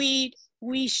think that we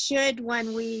should,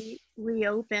 when we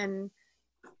reopen,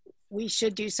 we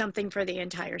should do something for the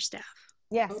entire staff.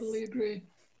 Yes. Totally agree.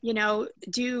 You know,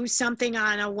 do something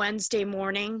on a Wednesday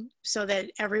morning so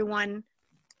that everyone,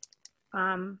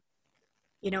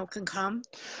 you know, can come,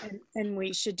 and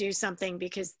we should do something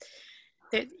because,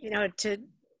 that, you know, to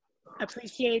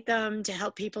appreciate them, to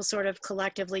help people sort of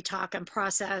collectively talk and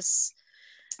process,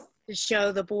 to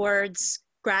show the board's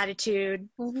gratitude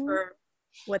for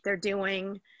what they're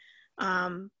doing.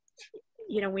 You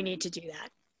know, we need to do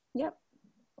that. Yep.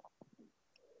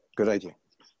 Good idea.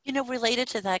 You know, related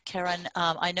to that, Karen,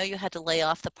 I know you had to lay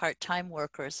off the part-time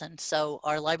workers, and so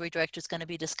our library director is going to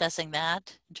be discussing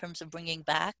that in terms of bringing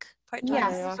back part-time.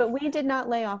 Yes, but we did not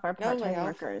lay off our part-time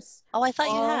workers. Oh, I thought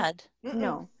you had.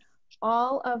 No.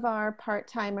 All of our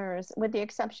part-timers, with the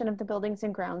exception of the buildings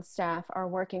and grounds staff, are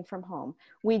working from home.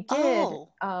 We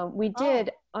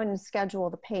did unschedule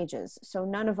the pages, so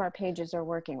none of our pages are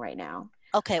working right now.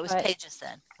 Okay, it was pages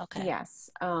then. Okay. Yes,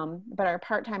 but our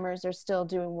part-timers are still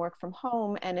doing work from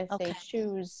home, and if they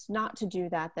choose not to do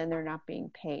that, then they're not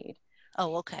being paid.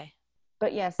 Oh, okay.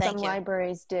 But yes, some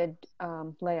libraries did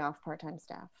lay off part-time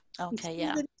staff. Okay,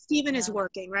 yeah. Stephen is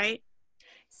working, right?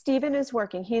 Stephen is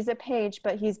working. He's a page,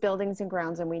 but he's buildings and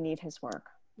grounds, and we need his work.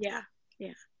 Yeah,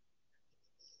 yeah.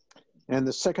 And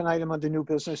the second item under new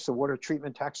business, the water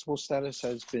treatment taxable status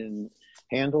has been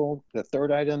handled. The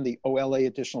third item, the OLA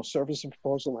additional service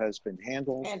proposal has been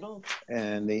handled.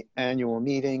 And the annual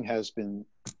meeting has been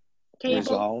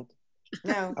resolved.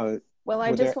 No. Well,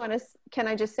 I just want to, can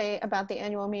I just say about the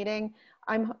annual meeting?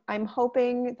 I'm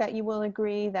hoping that you will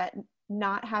agree that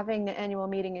not having the annual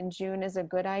meeting in June is a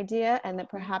good idea, and that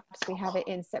perhaps we have it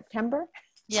in September.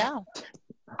 Yeah.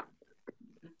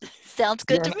 Sounds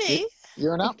good to me.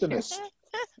 You're an optimist.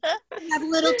 Have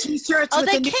little t-shirts. Oh,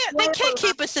 they can't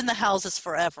keep us in the houses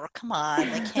forever. Come on,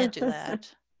 they can't do that.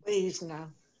 Please, no.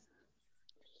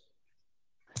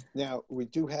 Now, we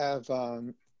do have,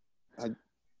 I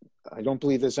don't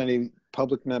believe there's any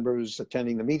public members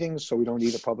attending the meetings, so we don't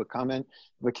need a public comment.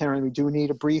 But Karen, we do need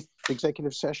a brief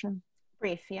executive session.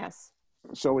 Brief, yes.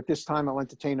 So at this time, I'll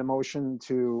entertain a motion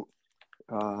to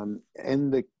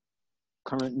end the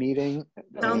current meeting.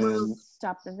 And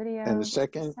stop the video. And the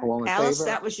second, all in Alice, favor?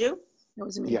 that was you? That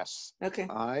was me. Yes. Okay.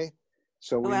 Aye.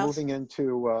 So we're moving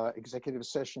into executive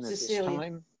session at this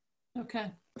time.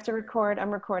 Okay. To record, I'm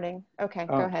recording. Okay,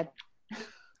 go ahead.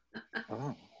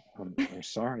 Oh, I'm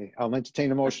sorry. I'll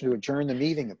entertain a motion to adjourn the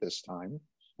meeting at this time.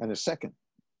 And a second.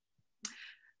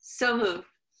 So moved.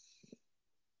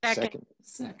 Second.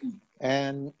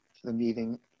 And the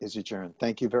meeting is adjourned.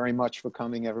 Thank you very much for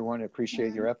coming, everyone. I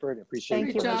appreciate your effort. I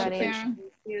appreciate your participation. Thank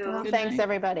you. Well, thanks,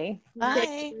 everybody.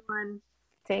 Bye.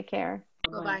 Take care.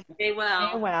 Bye-bye. Stay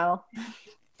well. Stay well.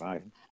 Bye.